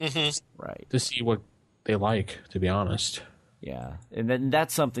 right, to see what they like, to be honest. Yeah, and then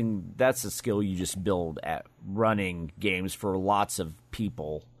that's a skill you just build at running games for lots of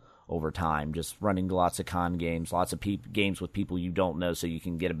people over time, just running lots of con games, lots of games with people you don't know, so you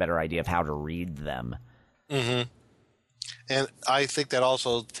can get a better idea of how to read them. Mm-hmm. And I think that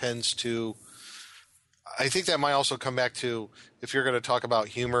also I think that might also come back to, if you're going to talk about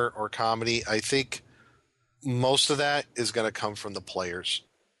humor or comedy, I think most of that is going to come from the players.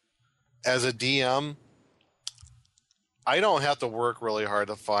 As a DM, I don't have to work really hard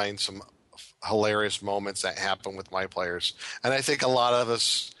to find some hilarious moments that happen with my players. And I think a lot of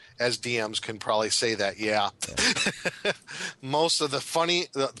us as DMs can probably say that, most of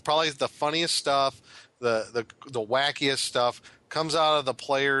probably the funniest stuff, the wackiest stuff comes out of the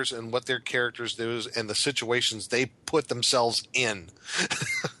players and what their characters do and the situations they put themselves in.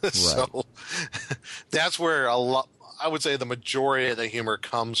 So that's where I would say the majority of the humor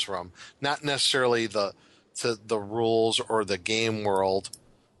comes from, not necessarily the rules or the game world,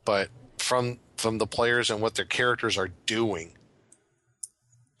 but from the players and what their characters are doing.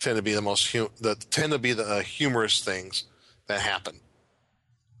 Tend to be the humorous things that happen.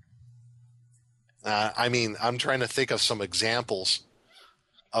 I mean, I'm trying to think of some examples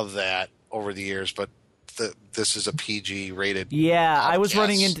of that over the years, but this is a PG rated. Yeah,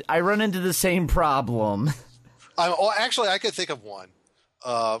 podcast. I run into the same problem. Actually, I could think of one.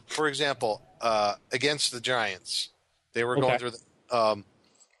 For example, against the Giants, they were going through.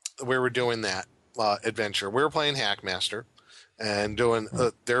 We were doing that adventure. We were playing Hackmaster and doing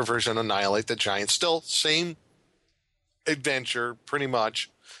their version of Annihilate the Giants. Still same adventure, pretty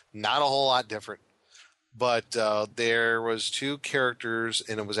much. Not a whole lot different. But there was two characters,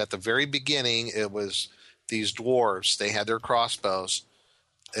 and it was at the very beginning. It was these dwarves. They had their crossbows,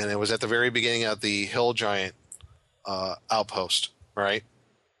 and it was at the very beginning of the Hill Giant outpost, right?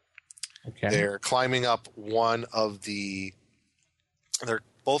 Okay. They're climbing up they're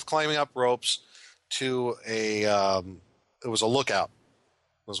both climbing up ropes to it was a lookout.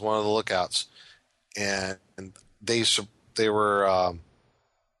 It was one of the lookouts. And they were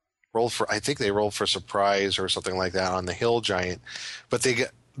rolled for surprise or something like that on the Hill Giant. But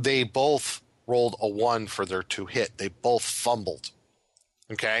they both rolled a 1 for their to hit. They both fumbled.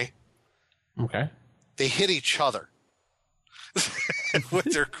 Okay? Okay. they hit each other with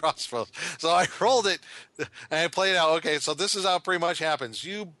their crossbows. So I rolled it and I played out. Okay, so this is how it pretty much happens.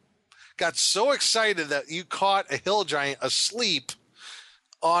 You got so excited that you caught a hill giant asleep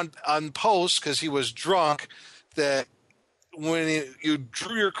on post because he was drunk that when you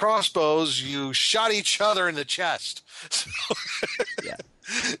drew your crossbows, you shot each other in the chest. So, yeah.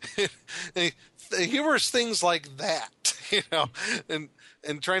 Humorous things like that,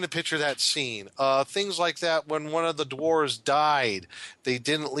 and trying to picture that scene. Things like that when one of the dwarves died, they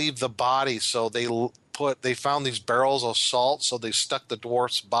didn't leave the body, so they found these barrels of salt, so they stuck the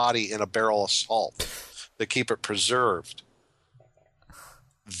dwarf's body in a barrel of salt to keep it preserved.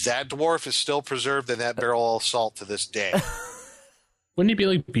 That dwarf is still preserved in that barrel of salt to this day. Wouldn't it be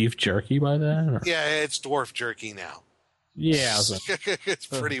like beef jerky by then? Or? Yeah, it's dwarf jerky now. Yeah. It's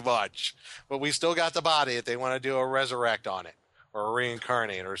pretty much. But we still got the body if they want to do a resurrect on it, or a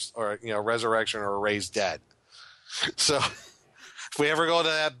reincarnate, or resurrection, or a raised dead. So if we ever go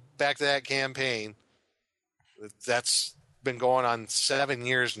to back to that campaign, that's been going on 7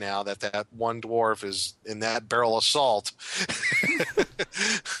 years now that one dwarf is in that barrel of salt.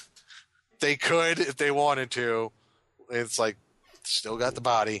 They could if they wanted to. It's like, still got the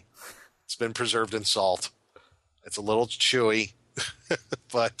body. It's been preserved in salt. It's a little chewy.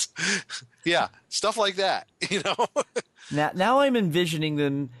 But yeah, stuff like that, Now I'm envisioning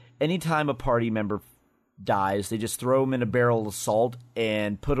them, anytime a party member dies, they just throw them in a barrel of salt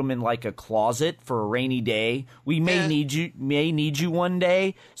and put them in like a closet for a rainy day. We may need you one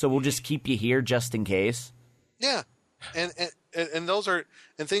day, so we'll just keep you here just in case. Yeah, and those are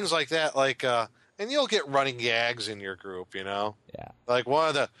and things like that, like and you'll get running gags in your group, Yeah, like one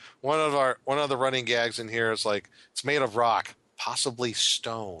of the running gags in here is like, it's made of rock, possibly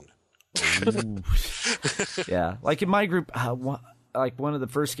stone. Yeah, like in my group. Like one of the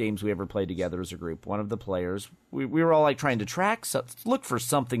first games we ever played together as a group, one of the players, we were all like trying to look for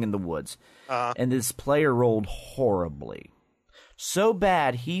something in the woods. And this player rolled horribly. So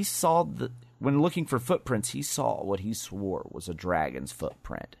bad, he saw when looking for footprints, he saw what he swore was a dragon's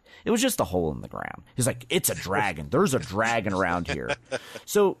footprint. It was just a hole in the ground. He's like, it's a dragon. There's a dragon around here.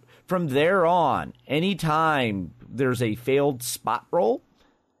 So from there on, anytime there's a failed spot roll,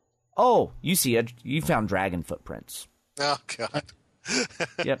 you found dragon footprints. Oh, God.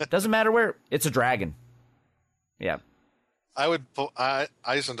 Yep, doesn't matter where. It's a dragon. Yeah. I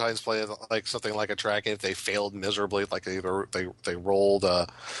sometimes play like something like a dragon if they failed miserably, like they rolled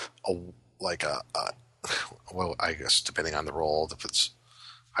well, I guess depending on the roll, if it's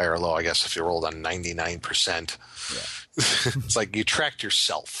high or low, I guess if you rolled on 99%, it's like you tracked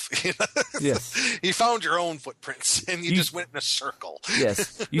yourself. Yes. You found your own footprints and you just went in a circle.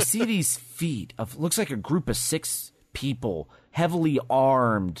 Yes. You see these feet of, looks like a group of 6 people, heavily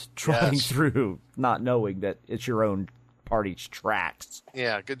armed, trying through, not knowing that it's your own party's tracks.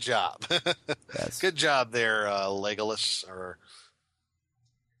 Yeah, good job. Yes. Good job there, Legolas, or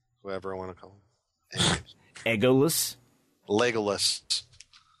whoever I want to call him. Egoless? Legolas.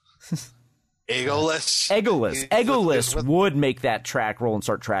 Egoless. Egoless would make that track roll and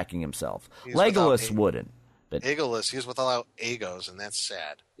start tracking himself. Legolas wouldn't. But Egoless, he's without egos, and that's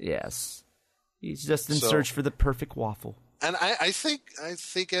sad. Yes. He's just in search for the perfect waffle. And I think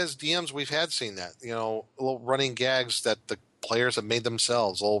as DMs we've seen that, little running gags that the players have made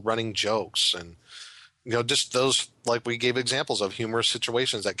themselves, little running jokes, and just those, like we gave examples of humorous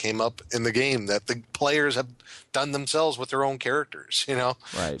situations that came up in the game that the players have done themselves with their own characters,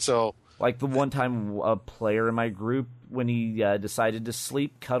 Right. So, like the one time a player in my group, when he decided to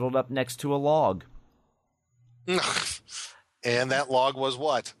sleep, cuddled up next to a log. And that log was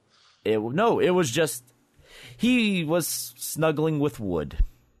what? It was just, he was snuggling with wood.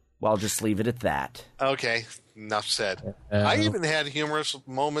 Well, I'll just leave it at that. Okay, enough said. I even had humorous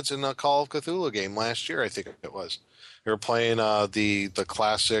moments in a Call of Cthulhu game last year, I think it was. We were playing the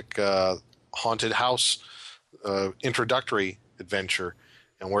classic haunted house introductory adventure,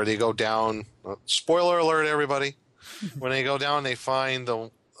 and where they go down, spoiler alert everybody, when they go down they find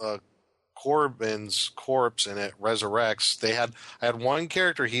the Corbin's corpse and it resurrects. I had one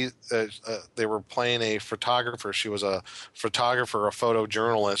character. They were playing a photographer. She was a photographer, a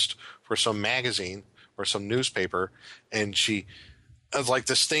photojournalist for some magazine or some newspaper, and she was like,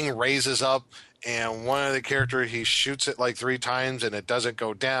 this thing raises up, and one of the characters, he shoots it like 3 times and it doesn't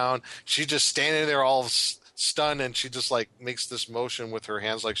go down. She's just standing there all stunned, and she just like makes this motion with her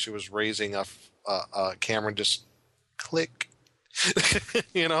hands like she was raising a camera, and just click.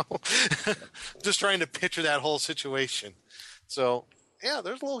 Just trying to picture that whole situation. So yeah,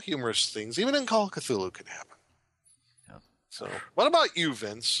 there's little humorous things even in Call of Cthulhu could happen. Yeah. So what about you,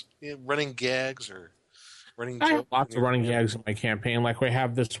 Vince? Running gags or running I have joke? lots of running gags in my campaign. Like we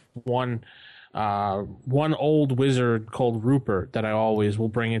have this one old wizard called Rupert that I always will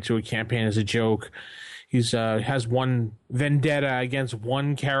bring into a campaign as a joke. He's has one vendetta against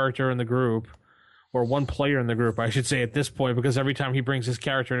one character in the group, or one player in the group, I should say, at this point, because every time he brings his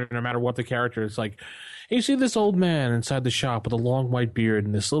character in, no matter what the character is, like, hey, you see this old man inside the shop with a long white beard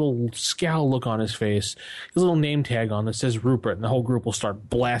and this little scowl look on his face, his little name tag on that says Rupert, and the whole group will start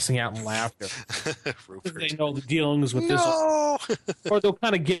blasting out in laughter. They know the dealings with this. Or they'll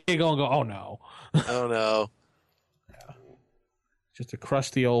kind of giggle and go, oh no. Oh no. Yeah. Just a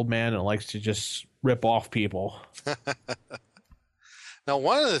crusty old man that likes to just rip off people. Now,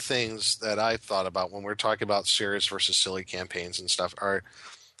 one of the things that I thought about when we're talking about serious versus silly campaigns and stuff are,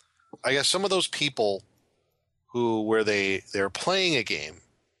 I guess, some of those people where they're playing a game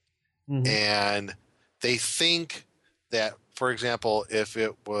and they think that, for example, if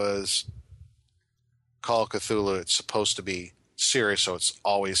it was Call of Cthulhu, it's supposed to be serious, so it's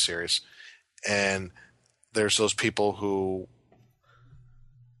always serious. And there's those people who,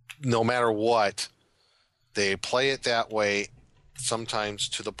 no matter what, they play it that way, sometimes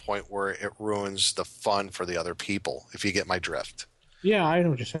to the point where it ruins the fun for the other people, if you get my drift. Yeah, I know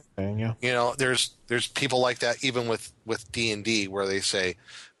what you're saying, yeah. You know, there's people like that even with D&D, where they say,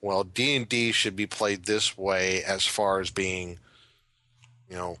 well, D&D should be played this way as far as being,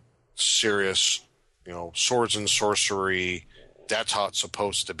 you know, serious, you know, swords and sorcery, that's how it's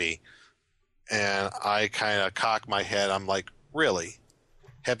supposed to be. And I kind of cock my head. I'm like, really?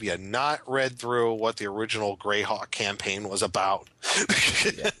 Have you not read through what the original Greyhawk campaign was about?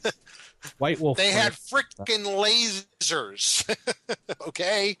 White Wolf. They had frickin' lasers.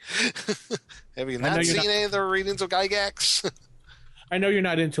 Okay? Have you not seen any of the readings of Gygax? I know you're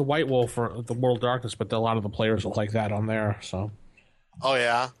not into White Wolf or the World of Darkness, but a lot of the players will like that on there. So. Oh,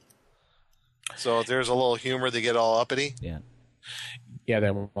 yeah? So if there's a little humor, they get all uppity? Yeah. Yeah, they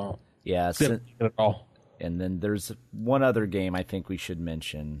won't. Yeah. At all. And then there's one other game I think we should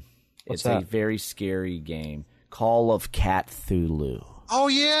mention. What's it's that? a very scary game, Call of Cthulhu. Oh,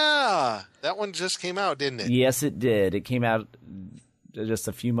 yeah. That one just came out, didn't it? Yes, it did. It came out just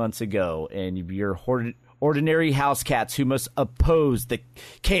a few months ago, and you're ordinary house cats who must oppose the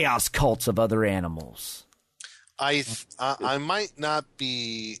chaos cults of other animals. I might not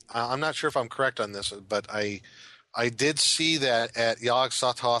be – I'm not sure if I'm correct on this, but I did see that at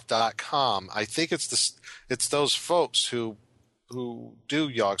yogsatoth.com. I think it's those folks who do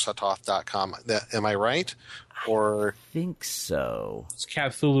yogsatoth.com. Am I right? Or I think so. It's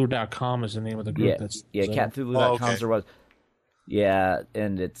Cthulhu.com is the name of the group. Yeah, Cthulhu.com okay. was. Yeah,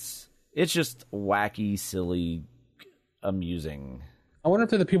 and it's just wacky, silly, amusing. I wonder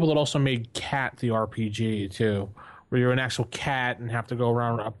if they're the people that also made Cat the RPG too, where you're an actual cat and have to go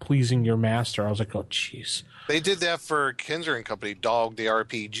around pleasing your master. I was like, oh, jeez. they did that for Kinzer and Company, Dog the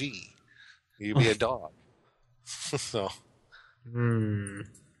RPG. You be a dog. So.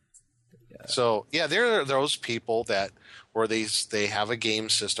 So yeah, there are those people that where they have a game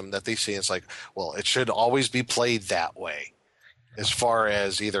system that they see. It's like, well, it should always be played that way, as far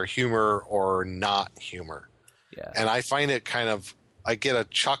as either humor or not humor. Yeah. And I find it I get a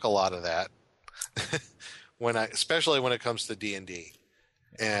chuckle out of that especially when it comes to D&D,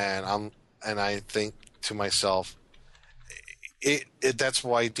 and I think to myself, that's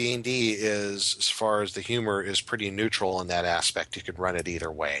why D&D is, as far as the humor, is pretty neutral in that aspect. You could run it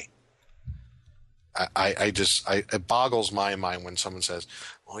either way. It boggles my mind when someone says,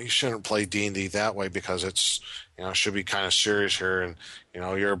 well, you shouldn't play D&D that way because it's, should be kind of serious here. And,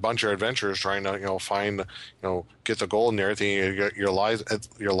 you're a bunch of adventurers trying to, find, get the gold and everything. Your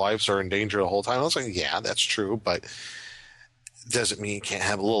lives are in danger the whole time. I was like, yeah, that's true. But doesn't mean you can't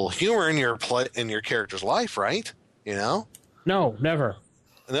have a little humor in your character's life, right? No, never.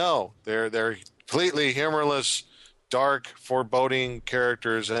 No, they're completely humorless, dark, foreboding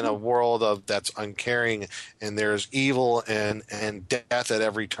characters in a world that's uncaring, and there's evil and death at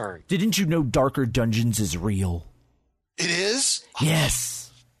every turn. Didn't you know Darker Dungeons is real? It is?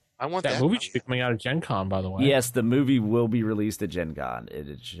 Yes. I want that movie should be coming out of Gen Con, by the way. Yes, the movie will be released at Gen Con.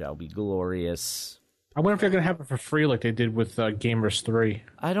 It shall be glorious. I wonder if they're going to have it for free like they did with Gamers 3.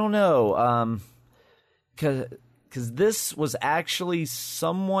 I don't know. Because this was actually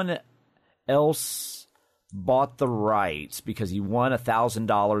someone else bought the rights because he won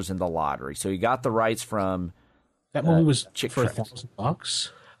 $1,000 in the lottery. So he got the rights from that movie was Chick for Tracks. $1,000.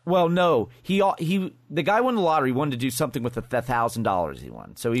 Well, no, the guy won the lottery. Wanted to do something with the $1,000 he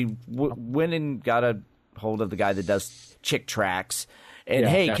won. So he went and got a hold of the guy that does Chick Tracks,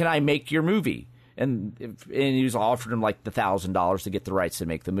 and can I make your movie? And he was offered him like the $1,000 to get the rights to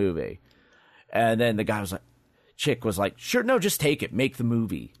make the movie. And then the guy was like, Chick was like, sure, no, just take it, make the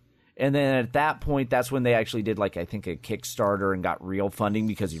movie. And then at that point, that's when they actually did, like, I think a Kickstarter and got real funding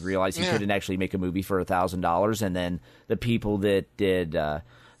because he realized he couldn't actually make a movie for $1,000. And then the people that did,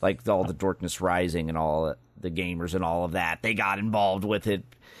 like, all the Darkness Rising and all the gamers and all of that, they got involved with it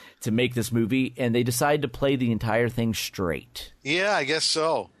to make this movie, and they decided to play the entire thing straight. Yeah, I guess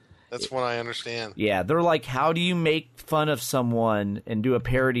so. That's what I understand. Yeah, they're like, how do you make fun of someone and do a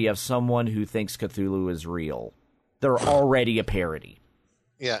parody of someone who thinks Cthulhu is real? They're already a parody.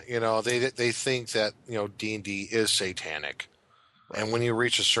 Yeah, they think that, D&D is satanic. And when you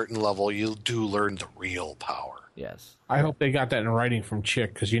reach a certain level, you do learn the real power. Yes. I hope they got that in writing from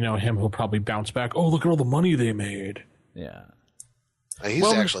Chick, because him, he'll probably bounce back. Oh, look at all the money they made. Yeah. He's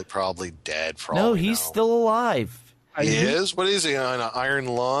actually probably dead for all No, we he's know. still alive. He is? What is he, on an iron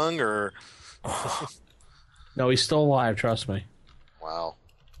lung or? No, he's still alive, trust me. Wow.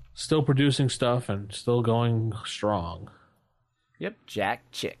 Still producing stuff and still going strong. Yep, Jack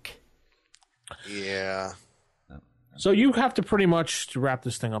Chick. Yeah. So you have to pretty much, to wrap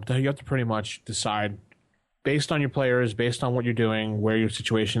this thing up, you have to pretty much decide, based on your players, based on what you're doing, where your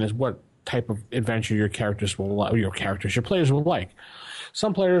situation is, what type of adventure your players will like.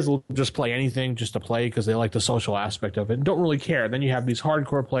 Some players will just play anything just to play because they like the social aspect of it and don't really care. Then you have these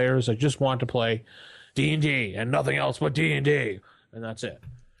hardcore players that just want to play D&D and nothing else but D&D, and that's it.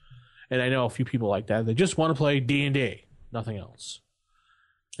 And I know a few people like that. They just want to play D&D, nothing else.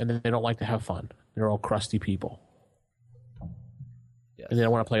 And then they don't like to have fun. They're all crusty people. Yes. And they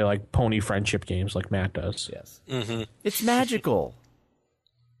don't want to play like pony friendship games like Matt does. Yes. Mm-hmm. It's magical.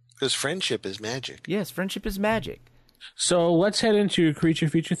 Because friendship is magic. Yes, friendship is magic. So let's head into Creature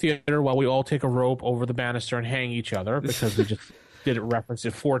Feature Theater while we all take a rope over the banister and hang each other, because we just reference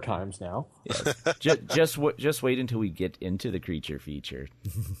it 4 times now. Yes. just wait until we get into the Creature Feature.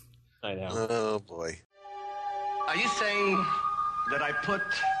 I know. Oh, boy. Are you saying that I put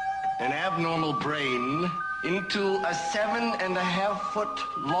an abnormal brain into a 7.5-foot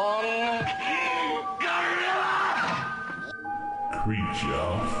long gorilla?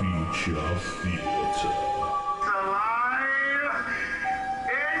 Creature Feature Theater.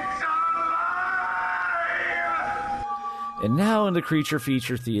 And now in the Creature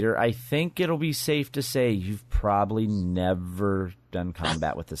Feature Theater, I think it'll be safe to say you've probably never done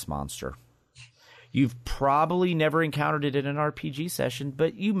combat with this monster. You've probably never encountered it in an RPG session,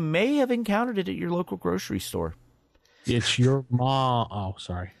 but you may have encountered it at your local grocery store. It's your mom. Oh,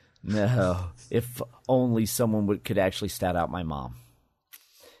 sorry. No, if only someone could actually stat out my mom.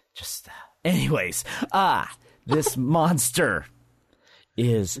 Anyways, this monster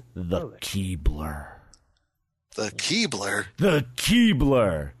is the Keebler. The Keebler? The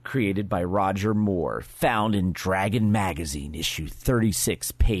Keebler, created by Roger Moore, found in Dragon Magazine, issue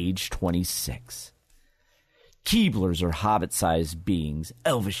 36, page 26. Keeblers are hobbit-sized beings,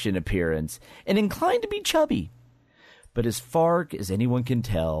 elvish in appearance, and inclined to be chubby. But as far as anyone can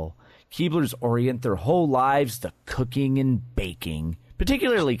tell, Keeblers orient their whole lives to cooking and baking,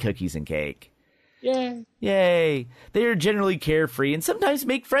 particularly cookies and cake. Yay! They are generally carefree and sometimes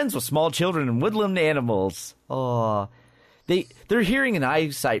make friends with small children and woodland animals. Aw. Their hearing and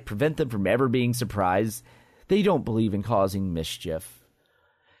eyesight prevent them from ever being surprised. They don't believe in causing mischief.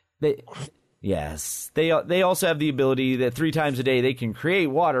 They also have the ability that 3 times a day they can create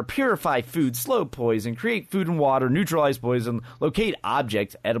water, purify food, slow poison, create food and water, neutralize poison, locate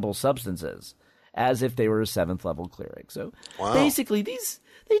objects, edible substances, as if they were a 7th level cleric. So basically, they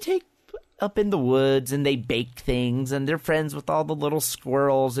take up in the woods and they bake things, and they're friends with all the little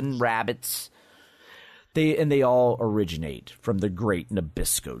squirrels and rabbits. They all originate from the Great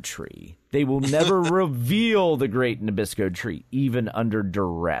Nabisco tree. They will never reveal the Great Nabisco tree, even under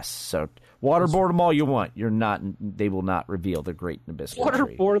duress. So waterboard them all you want. They will not reveal the Great Nabisco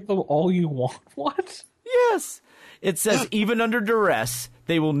tree. Waterboard them all you want? What? Yes. It says even under duress,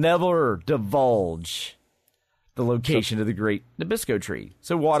 they will never divulge the location of the Great Nabisco tree.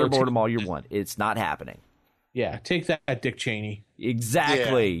 So waterboard them all you want. It's not happening. Yeah, take that, Dick Cheney.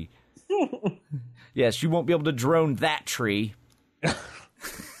 Exactly. Yeah. Yes, you won't be able to drone that tree.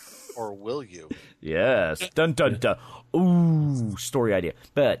 Or will you? Yes. Dun, dun, dun. Ooh, story idea.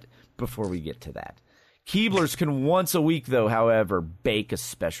 But before we get to that, Keeblers can once a week, though, however, bake a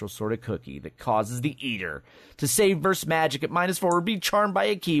special sort of cookie that causes the eater to save versus magic at -4 or be charmed by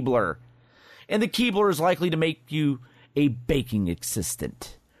a Keebler. And the Keebler is likely to make you a baking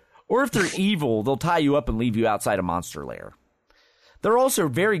assistant. Or if they're evil, they'll tie you up and leave you outside a monster lair. They're also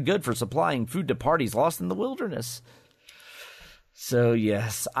very good for supplying food to parties lost in the wilderness. So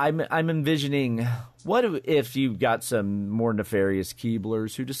yes, I'm envisioning, what if you've got some more nefarious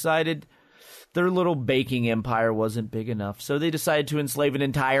Keeblers who decided, Their little baking empire wasn't big enough, so they decided to enslave an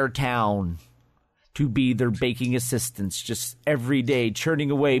entire town to be their baking assistants, just every day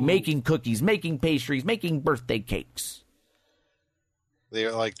churning away, making cookies, making pastries, making birthday cakes.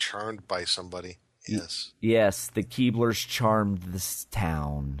 They're like charmed by somebody. Yes. Yes, the Keeblers charmed this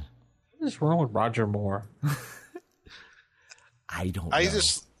town. What is wrong with Roger Moore? I don't know.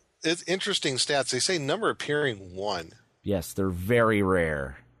 It's interesting stats. They say number appearing 1. Yes, they're very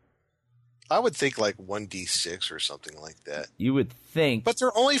rare. I would think like 1d6 or something like that. You would think. But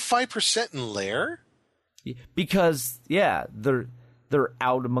they're only 5% in lair? Because, yeah, they're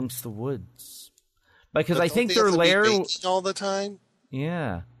out amongst the woods. Because But I don't think they their have to be lair... baking all the time?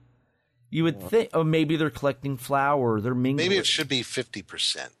 Yeah. You would think... Oh, maybe they're collecting flour. They're mingling. Maybe it should be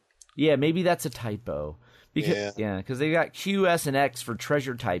 50%. Yeah, maybe that's a typo. Because they got Q, S, and X for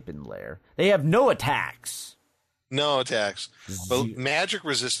treasure type in lair. They have no attacks. No attacks. But magic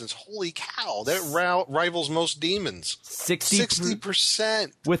resistance, holy cow, that rivals most demons.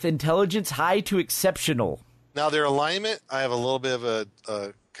 60%. With intelligence high to exceptional. Now, their alignment, I have a little bit of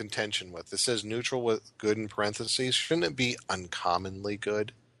a contention with. It says neutral with good in parentheses. Shouldn't it be uncommonly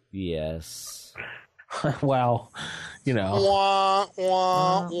good? Yes. Well, you know. Wah,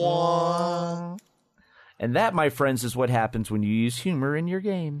 wah, wah. And that, my friends, is what happens when you use humor in your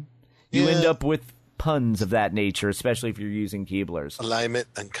game. You end up with puns of that nature, especially if you're using Keeblers. Alignment,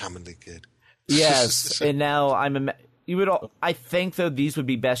 uncommonly good. Yes, and now I think though these would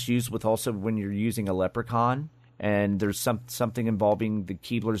be best used with also when you're using a leprechaun, and there's something involving the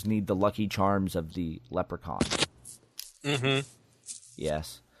Keeblers need the lucky charms of the leprechaun. Mm-hmm.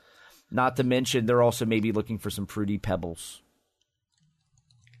 Yes. Not to mention they're also maybe looking for some fruity pebbles.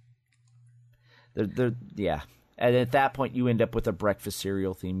 Yeah. And at that point you end up with a breakfast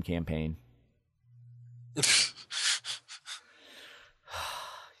cereal theme campaign.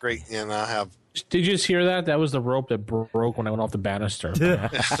 Great, and I have. Did you just hear that? That was the rope that broke when I went off the banister.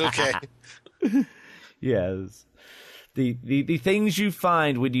 Okay. Yes. The things you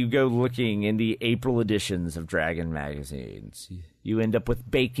find when you go looking in the April editions of Dragon magazines. You end up with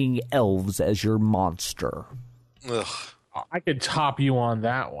baking elves as your monster. Ugh. I could top you on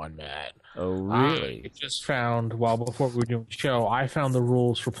that one, Matt. Oh, really? I just found, before we were doing the show, I found the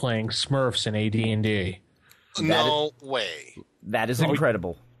rules for playing Smurfs in AD&D. No way. That is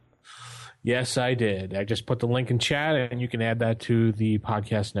incredible. Yes, I did. I just put the link in chat, and you can add that to the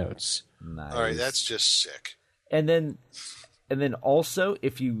podcast notes. Nice. All right, that's just sick. And then also,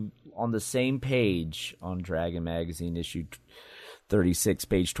 if you, on the same page on Dragon Magazine issue 36,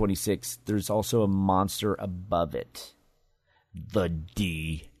 page 26, there's also a monster above it. The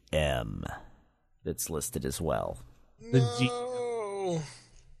DM. That's listed as well. No.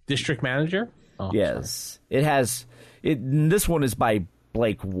 District Manager? Oh, yes. Sorry. This one is by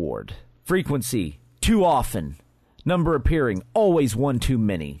Blake Ward. Frequency, too often. Number appearing, always one too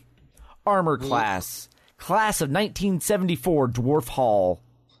many. Armor class of 1974 Dwarf Hall.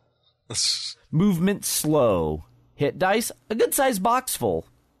 Movement slow. Hit dice, a good-sized box full.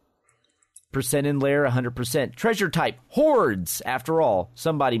 Percent in lair, 100%. Treasure type, hordes. After all,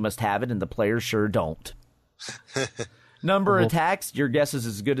 somebody must have it, and the players sure don't. Number attacks, your guess is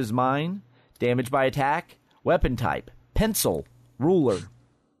as good as mine. Damage by attack, weapon type, pencil, ruler.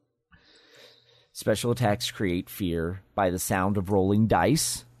 Special attacks create fear by the sound of rolling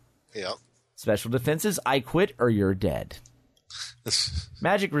dice. Yep. Special defenses, I quit or you're dead.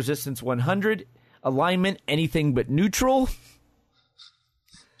 Magic resistance 100. Alignment, anything but neutral.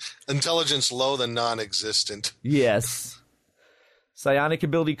 Intelligence low than non-existent. Yes. Psionic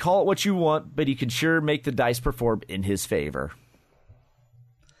ability, call it what you want, but he can sure make the dice perform in his favor.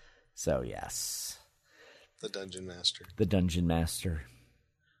 So, yes. The Dungeon Master. The Dungeon Master.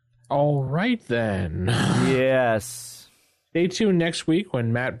 All right, then. Yes. Stay tuned next week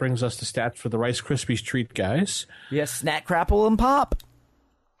when Matt brings us the stats for the Rice Krispies treat, guys. Yes, snack, crapple, and pop.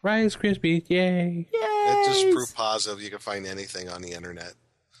 Rice Krispies, yay. Yay. It's just proof positive you can find anything on the internet.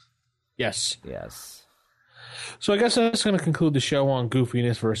 Yes. Yes. So I guess that's going to conclude the show on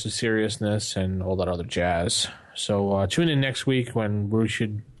goofiness versus seriousness and all that other jazz. So tune in next week when we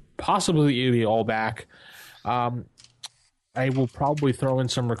should possibly be all back. I will probably throw in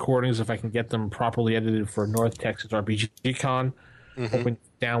some recordings if I can get them properly edited for North Texas RPG Con. Open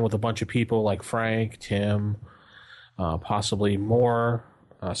down with a bunch of people like Frank, Tim, possibly more.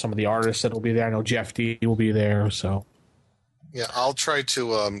 Some of the artists that will be there. I know Jeff D will be there. So yeah, I'll try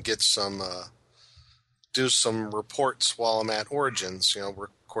to get some, do some reports while I'm at Origins.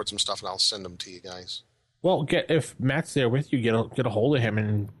 Record some stuff and I'll send them to you guys. Well, if Matt's there with you, get a hold of him,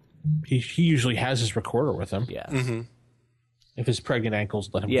 and he usually has his recorder with him. Yeah. Mm-hmm. If his pregnant ankles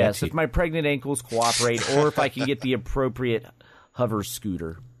let him Yes, get if my pregnant ankles cooperate, or if I can get the appropriate hover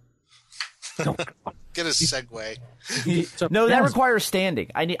scooter. Get a Segway. No, that requires standing.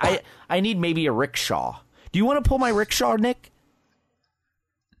 I need maybe a rickshaw. Do you want to pull my rickshaw, Nick?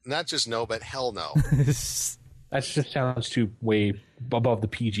 Not just no, but hell no. That just sounds too way above the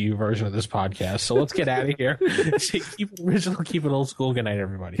PG version of this podcast. So let's get out of here. Keep it original, keep it old school. Good night,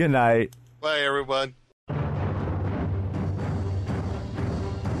 everybody. Good night. Bye, everyone.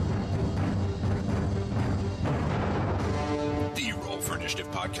 The Roll for Initiative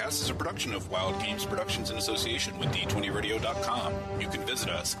podcast is a production of Wild Games Productions in association with D20Radio.com. You can visit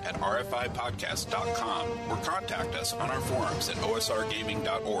us at rfipodcast.com or contact us on our forums at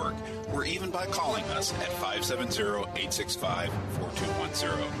osrgaming.org or even by calling us at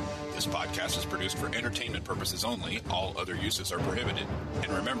 570-865-4210. This podcast is produced for entertainment purposes only. All other uses are prohibited.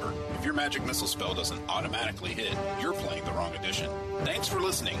 And remember, if your magic missile spell doesn't automatically hit, you're playing the wrong edition. Thanks for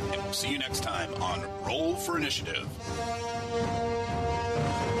listening, and we'll see you next time on Roll for Initiative.